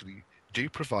 cases actually do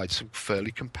provide some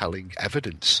fairly compelling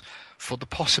evidence for the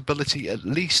possibility, at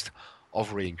least,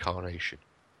 of reincarnation.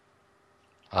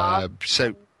 I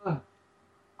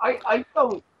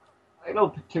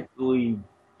don't particularly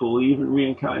believe in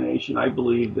reincarnation. I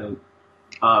believe that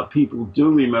people do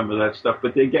remember that stuff,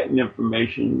 but they're getting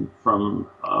information from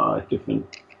different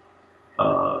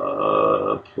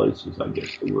places, I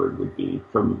guess the word would be,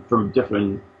 from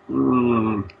different...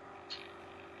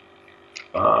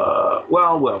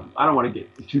 well, I don't want to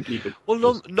get too deep.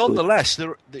 Nonetheless,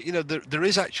 there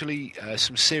is actually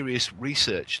some serious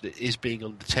research that is being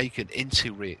undertaken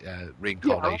into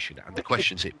reincarnation and the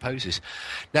questions it poses.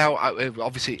 Now,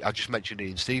 obviously, I just mentioned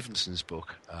Ian Stevenson's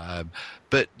book,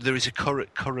 but there is a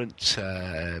current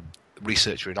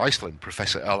researcher in Iceland,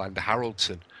 Professor Erlander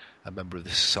Haraldsson, a member of the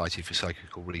Society for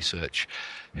Psychical Research,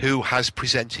 who has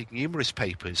presented numerous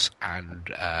papers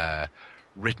and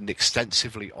written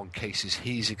extensively on cases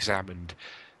he's examined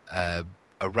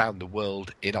around the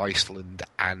world, in Iceland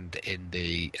and in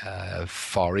the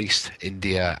Far East,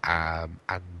 India, and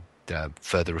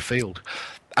further afield.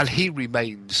 And he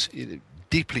remains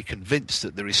deeply convinced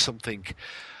that there is something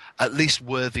at least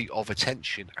worthy of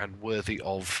attention and worthy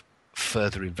of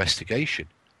further investigation.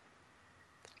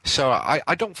 So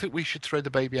I don't think we should throw the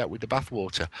baby out with the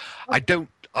bathwater.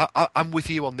 I'm with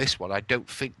you on this one. I don't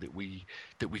think that we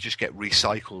just get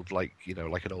recycled like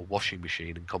an old washing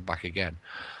machine and come back again.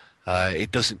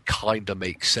 It doesn't kind of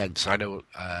make sense. I know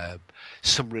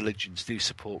some religions do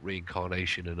support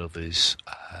reincarnation and others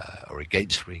are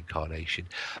against reincarnation,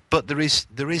 but there is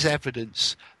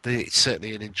evidence that it's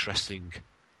certainly an interesting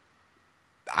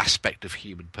aspect of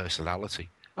human personality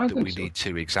that we need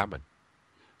to examine.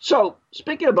 So,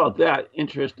 speaking about that,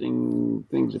 interesting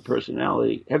things of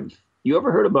personality, have you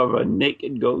ever heard about a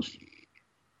naked ghost?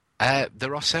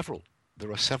 There are several.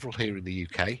 There are several here in the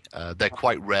UK. They're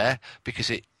quite rare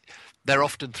because they're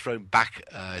often thrown back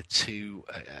to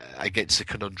against the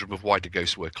conundrum of why do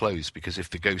ghosts wear clothes? Because if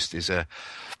the ghost is an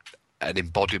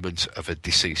embodiment of a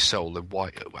deceased soul, then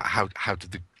how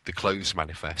do the clothes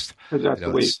manifest? Because that's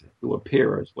the way to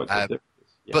appear, is what the difference.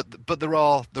 Yeah. But there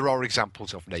are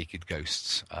examples of naked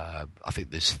ghosts. I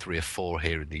think there's 3 or 4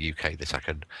 here in the UK that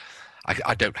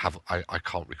I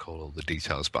can't recall all the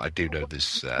details, but I do know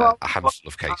there's a handful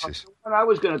of cases. What I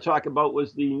was going to talk about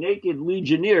was the naked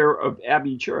legionnaire of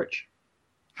Abbey Church.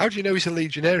 How do you know he's a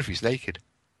legionnaire if he's naked?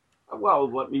 Well,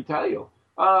 let me tell you.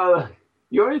 The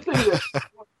only thing that's a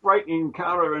frightening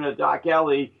encounter in a dark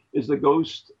alley is the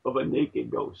ghost of a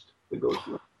naked ghost. The ghost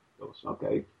of a ghost,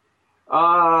 okay?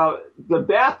 The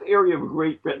Bath area of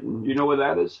Great Britain, do you know where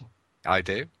that is? I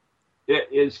do. It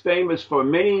is famous for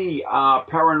many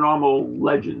paranormal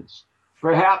legends.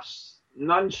 Perhaps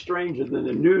none stranger than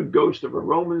the nude ghost of a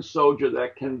Roman soldier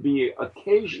that can be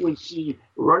occasionally seen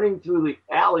running through the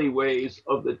alleyways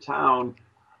of the town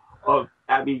of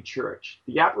Abbey Church.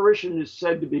 The apparition is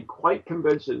said to be quite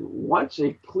convincing. Once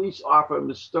a police officer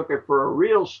mistook it for a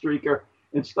real streaker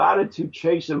and started to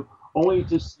chase him, only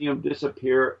to see him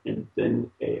disappear in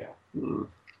thin air.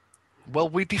 Well,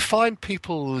 we define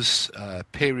people's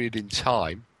period in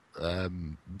time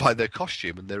by their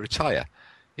costume and their attire.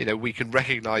 You know, we can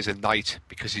recognise a knight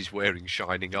because he's wearing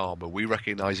shining armour. We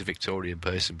recognise a Victorian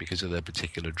person because of their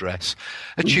particular dress.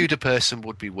 A Tudor person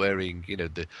would be wearing, you know,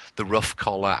 the rough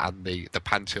collar and the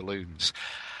pantaloons.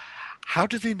 How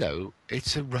do they know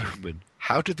it's a Roman?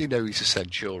 How do they know he's a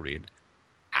centurion?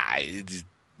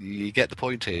 You get the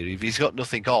point here. If he's got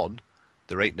nothing on,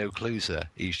 there ain't no clues there.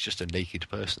 He's just a naked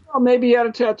person. Well, maybe he had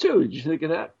a tattoo. Did you think of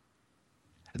that?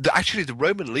 Actually, the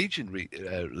Roman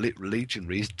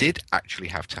legionaries did actually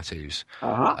have tattoos.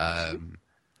 Uh-huh.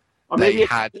 I think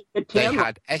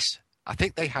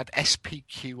they had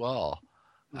SPQR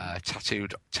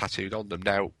tattooed on them.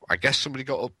 Now, I guess somebody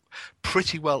got up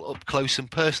pretty well up close and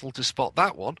personal to spot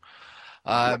that one.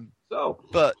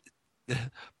 But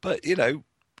you know,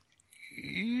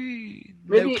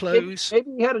 no clothes.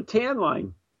 Maybe he had a tan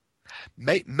line.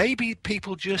 Maybe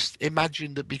people just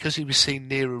imagined that because he was seen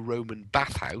near a Roman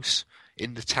bathhouse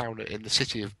in the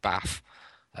city of Bath,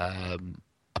 a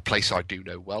place I do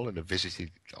know well and have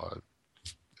visited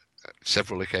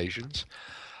several occasions,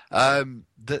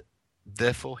 that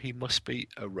therefore he must be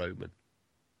a Roman.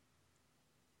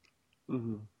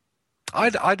 Mm-hmm.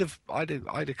 I'd have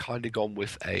kind of gone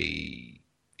with he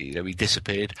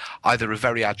disappeared, either a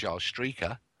very agile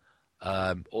streaker,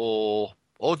 or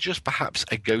just perhaps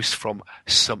a ghost from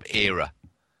some era.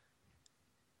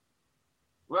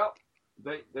 Well,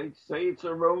 they say it's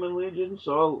a Roman legion,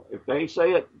 so if they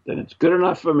say it, then it's good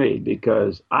enough for me,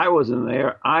 because I wasn't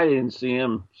there, I didn't see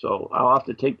him, so I'll have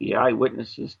to take the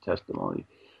eyewitness's testimony.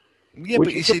 Yeah,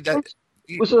 but you see that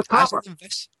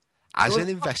as an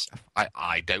investor,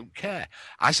 I don't care.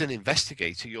 As an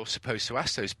investigator, you're supposed to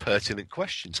ask those pertinent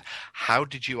questions. How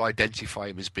did you identify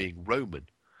him as being Roman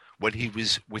when he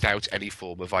was without any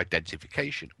form of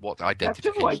identification? What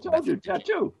identification? Tattoo, I told you,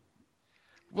 tattoo.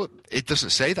 Well, it doesn't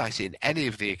say that in any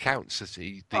of the accounts that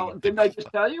didn't I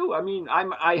just tell you? I mean,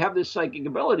 I have this psychic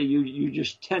ability. You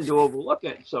just tend to overlook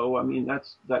it. So, I mean,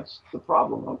 that's the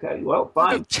problem. Okay, well, fine.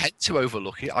 I don't tend to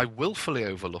overlook it. I willfully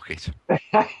overlook it.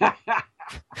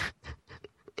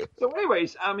 So,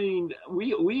 anyways, I mean,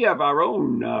 we have our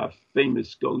own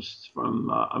famous ghosts from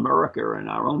America and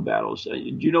our own battles. Do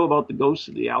you know about the ghosts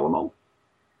of the Alamo?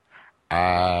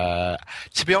 To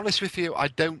be honest with you, I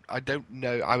don't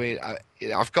know. I mean,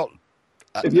 I've got.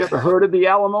 Have you ever heard of the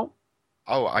Alamo?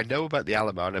 Oh, I know about the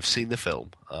Alamo, and I've seen the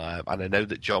film, and I know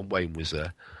that John Wayne was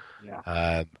there.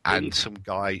 Yeah. And some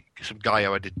guy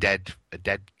who had a dead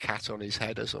cat on his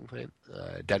head or something,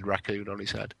 a dead raccoon on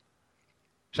his head.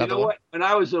 You know what? When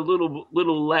I was a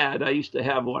little lad, I used to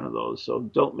have one of those. So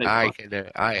don't make. I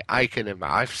can imagine.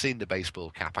 I've seen the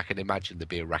baseball cap. I can imagine there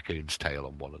be a raccoon's tail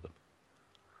on one of them.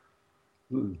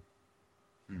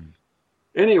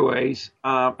 Anyways,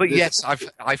 but yes,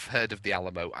 I've heard of the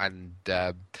Alamo, and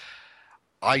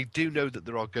I do know that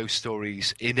there are ghost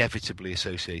stories inevitably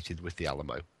associated with the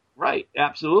Alamo. Right,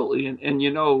 absolutely, and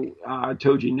you know,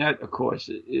 TogiNet, of course,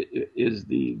 is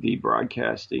the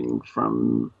broadcasting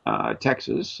from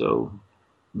Texas, so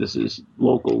this is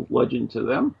local legend to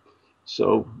them.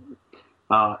 So,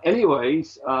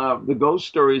 anyways, the ghost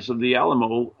stories of the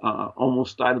Alamo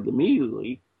almost started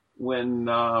immediately when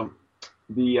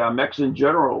the Mexican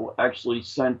general actually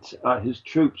sent his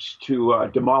troops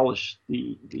to demolish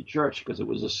the church because it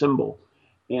was a symbol,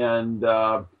 and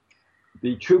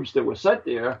the troops that were sent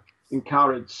there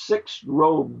encountered 6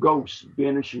 robed ghosts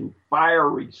banishing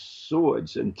fiery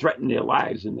swords and threatened their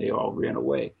lives, and they all ran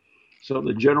away. So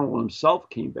the general himself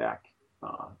came back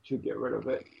to get rid of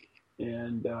it.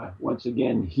 And once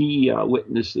again, he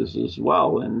witnessed this as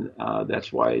well. And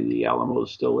that's why the Alamo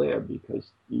is still there,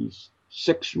 because these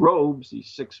 6 robes, these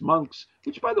 6 monks,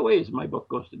 which, by the way, is my book,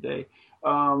 Ghost Today,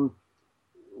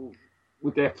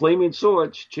 with their flaming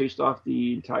swords, chased off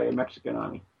the entire Mexican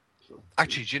army.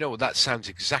 Actually, do you know what? That sounds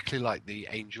exactly like the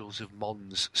Angels of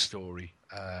Mons story.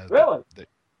 Really?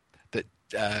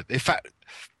 In fact,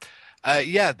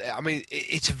 yeah. I mean,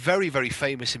 it's very, very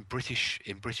famous in British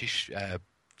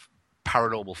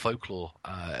paranormal folklore.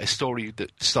 A story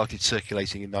that started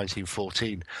circulating in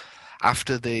 1914,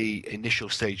 after the initial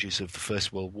stages of the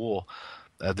First World War.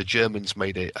 The Germans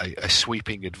made a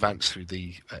sweeping advance through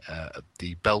the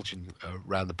Belgian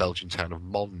around the Belgian town of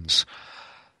Mons.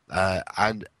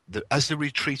 And as the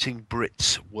retreating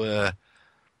Brits were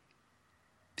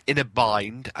in a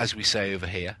bind, as we say over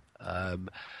here,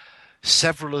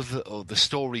 several of the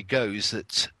story goes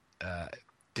that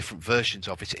different versions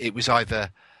of it. It was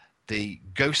either the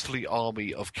ghostly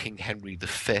army of King Henry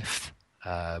V,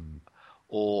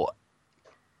 or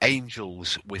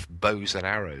angels with bows and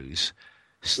arrows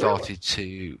started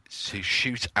to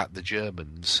shoot at the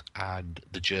Germans, and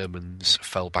the Germans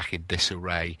fell back in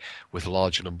disarray with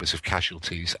large numbers of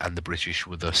casualties, and the British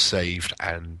were thus saved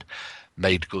and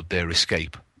made good their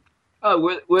escape.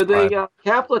 Were they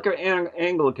Catholic or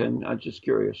Anglican? I'm just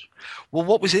curious. Well,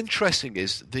 what was interesting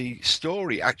is the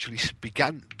story actually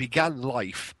began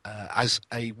life as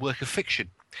a work of fiction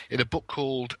in a book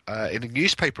called, in a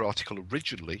newspaper article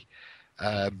originally,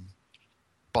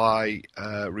 by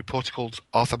a reporter called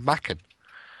Arthur Machen.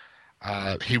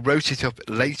 He wrote it up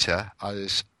later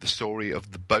as the story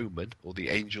of the Bowmen, or the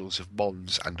Angels of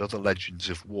Mons and Other Legends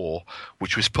of War,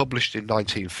 which was published in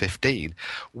 1915,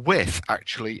 with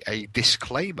actually a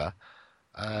disclaimer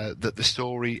that the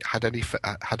story had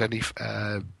any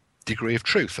degree of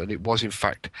truth, and it was in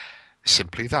fact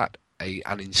simply that,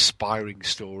 an inspiring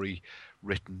story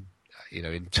written,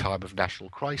 in time of national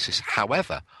crisis.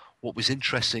 However, what was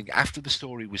interesting, after the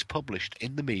story was published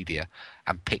in the media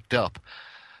and picked up,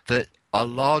 that a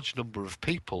large number of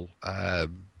people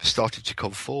started to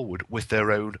come forward with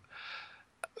their own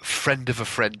friend of a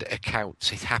friend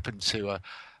accounts. It happened to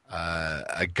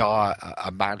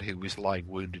a man who was lying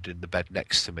wounded in the bed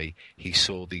next to me. He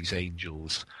saw these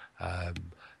angels.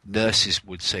 Nurses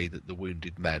would say that the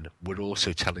wounded men were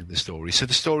also telling the story. So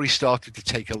the story started to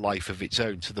take a life of its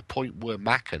own, to the point where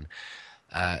Machen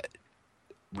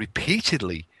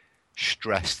repeatedly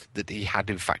stressed that he had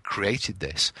in fact created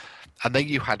this. And then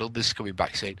you had others coming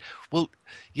back saying, well,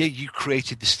 yeah, you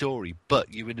created the story,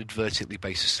 but you inadvertently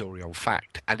based the story on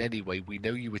fact. And anyway, we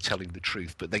know you were telling the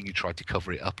truth, but then you tried to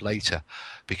cover it up later,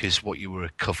 because what you were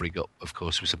covering up, of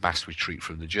course, was a mass retreat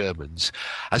from the Germans.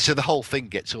 And so the whole thing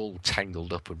gets all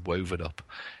tangled up and woven up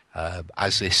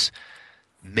as this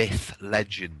myth,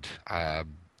 legend, the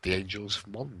Angels of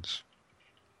Mons.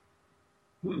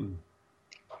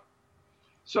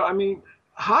 So, I mean,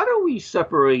 how do we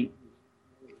separate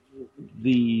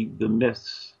the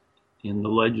myths and the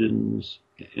legends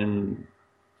in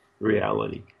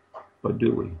reality? Or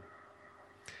do we?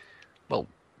 Well,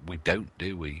 we don't,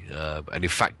 do we? And in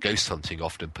fact, ghost hunting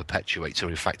often perpetuates, or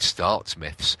in fact starts,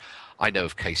 myths. I know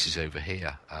of cases over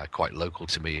here, quite local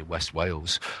to me in West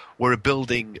Wales, where a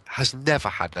building has never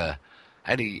had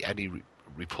any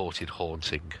reported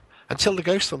haunting until the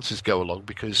ghost hunters go along,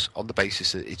 because on the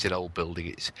basis that it's an old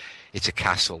building, it's a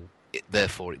castle,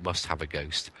 therefore it must have a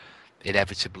ghost.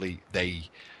 Inevitably, they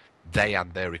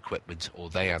and their equipment, or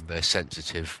they and their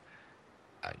sensitive,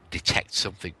 detect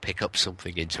something, pick up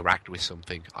something, interact with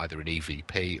something, either an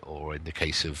EVP or, in the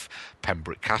case of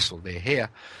Pembroke Castle near here,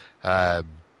 a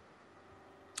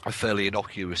fairly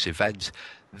innocuous event.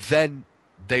 Then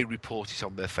they report it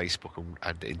on their Facebook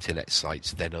and internet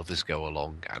sites. Then others go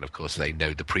along, and of course they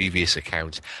know the previous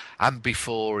account. And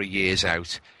before a year's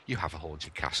out, you have a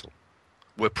haunted castle,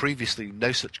 where previously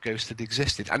no such ghost had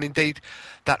existed. And indeed,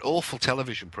 that awful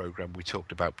television programme we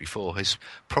talked about before has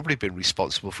probably been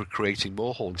responsible for creating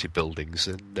more haunted buildings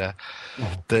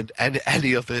than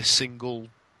any other single.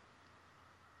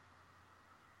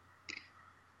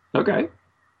 Okay.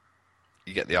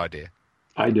 You get the idea?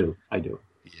 I do.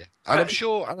 Yeah, and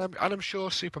I'm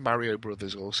sure Super Mario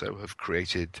Brothers also have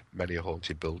created many a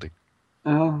haunted building.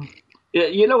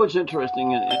 You know what's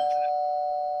interesting?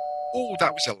 Oh,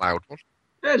 that was a loud one.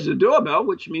 There's a doorbell,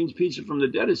 which means Pizza from the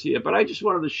Dead is here. But I just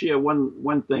wanted to share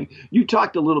one thing. You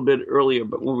talked a little bit earlier,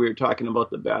 but when we were talking about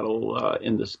the battle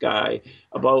in the sky,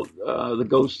 about the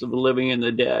ghosts of the living and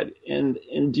the dead.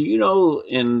 And do you know,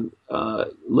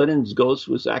 Lenin's ghost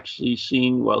was actually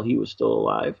seen while he was still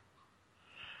alive?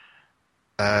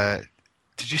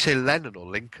 Did you say Lennon or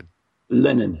Lincoln?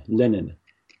 Lenin,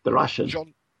 the Russian.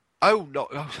 John. Oh no,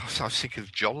 I was thinking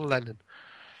of John Lennon.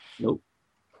 Nope.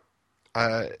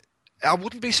 I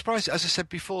wouldn't be surprised. As I said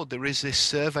before, there is this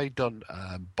survey done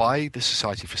by the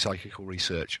Society for Psychical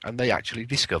Research, and they actually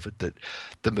discovered that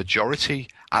the majority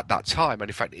at that time, and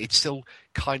in fact it still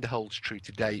kind of holds true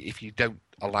today if you don't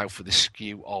allow for the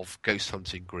skew of ghost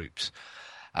hunting groups,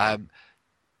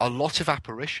 a lot of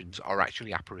apparitions are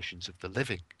actually apparitions of the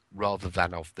living rather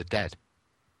than of the dead.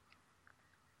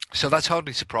 So that's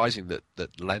hardly surprising that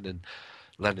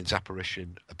Lennon's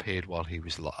apparition appeared while he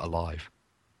was alive.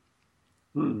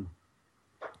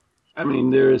 I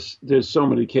mean, there's so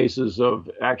many cases of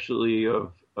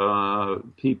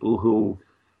people who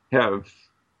have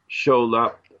showed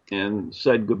up and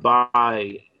said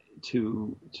goodbye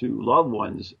to loved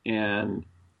ones and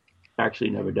actually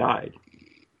never died.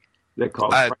 They're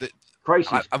called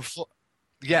crises.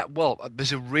 Yeah, well,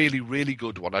 there's a really, really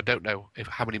good one. I don't know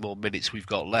how many more minutes we've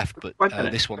got left, but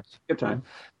this one. Good time.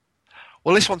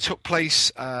 Well, this one took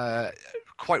place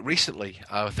quite recently.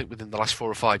 I think within the last 4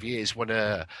 or 5 years, when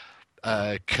a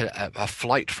a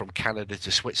flight from Canada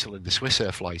to Switzerland, the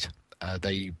Swissair flight.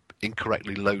 They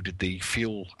incorrectly loaded the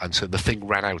fuel, and so the thing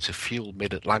ran out of fuel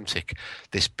mid-Atlantic,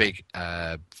 this big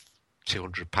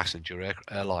 200-passenger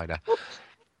airliner,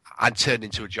 and turned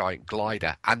into a giant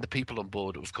glider. And the people on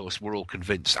board, of course, were all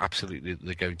convinced absolutely that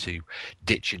they're going to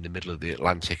ditch in the middle of the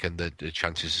Atlantic and the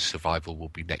chances of survival will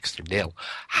be next to nil.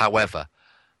 However,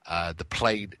 the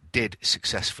plane did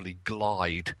successfully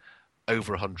glide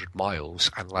over 100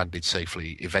 miles and landed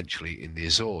safely eventually in the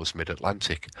Azores,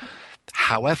 mid-Atlantic.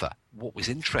 However, what was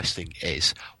interesting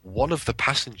is one of the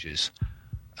passengers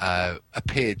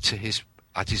appeared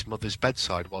at his mother's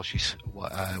bedside while she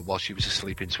was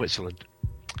asleep in Switzerland.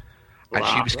 And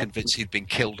she was convinced he'd been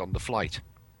killed on the flight.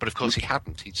 But of course he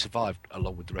hadn't. He'd survived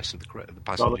along with the rest of the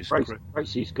passengers. Well, the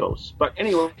crisis ghost. But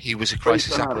anyway, he was a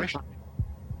crisis apparition.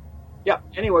 Yeah.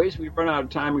 Anyways, we've run out of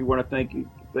time. We want to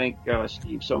thank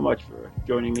Steve so much for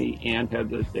joining me and had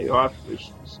the day off.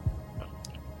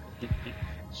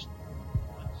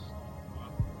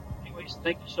 Anyways,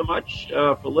 thank you so much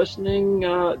for listening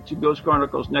to Ghost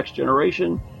Chronicles Next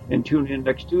Generation. And tune in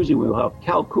next Tuesday. We'll have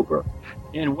Cal Cooper.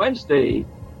 And Wednesday.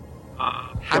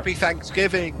 Happy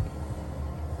Thanksgiving.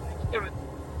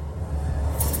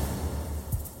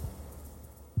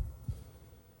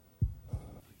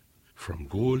 From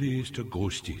goalies to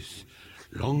ghosties,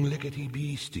 long-leggedy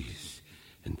beasties,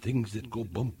 and things that go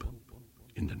bump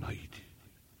in the night.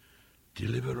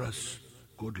 Deliver us,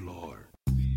 good Lord.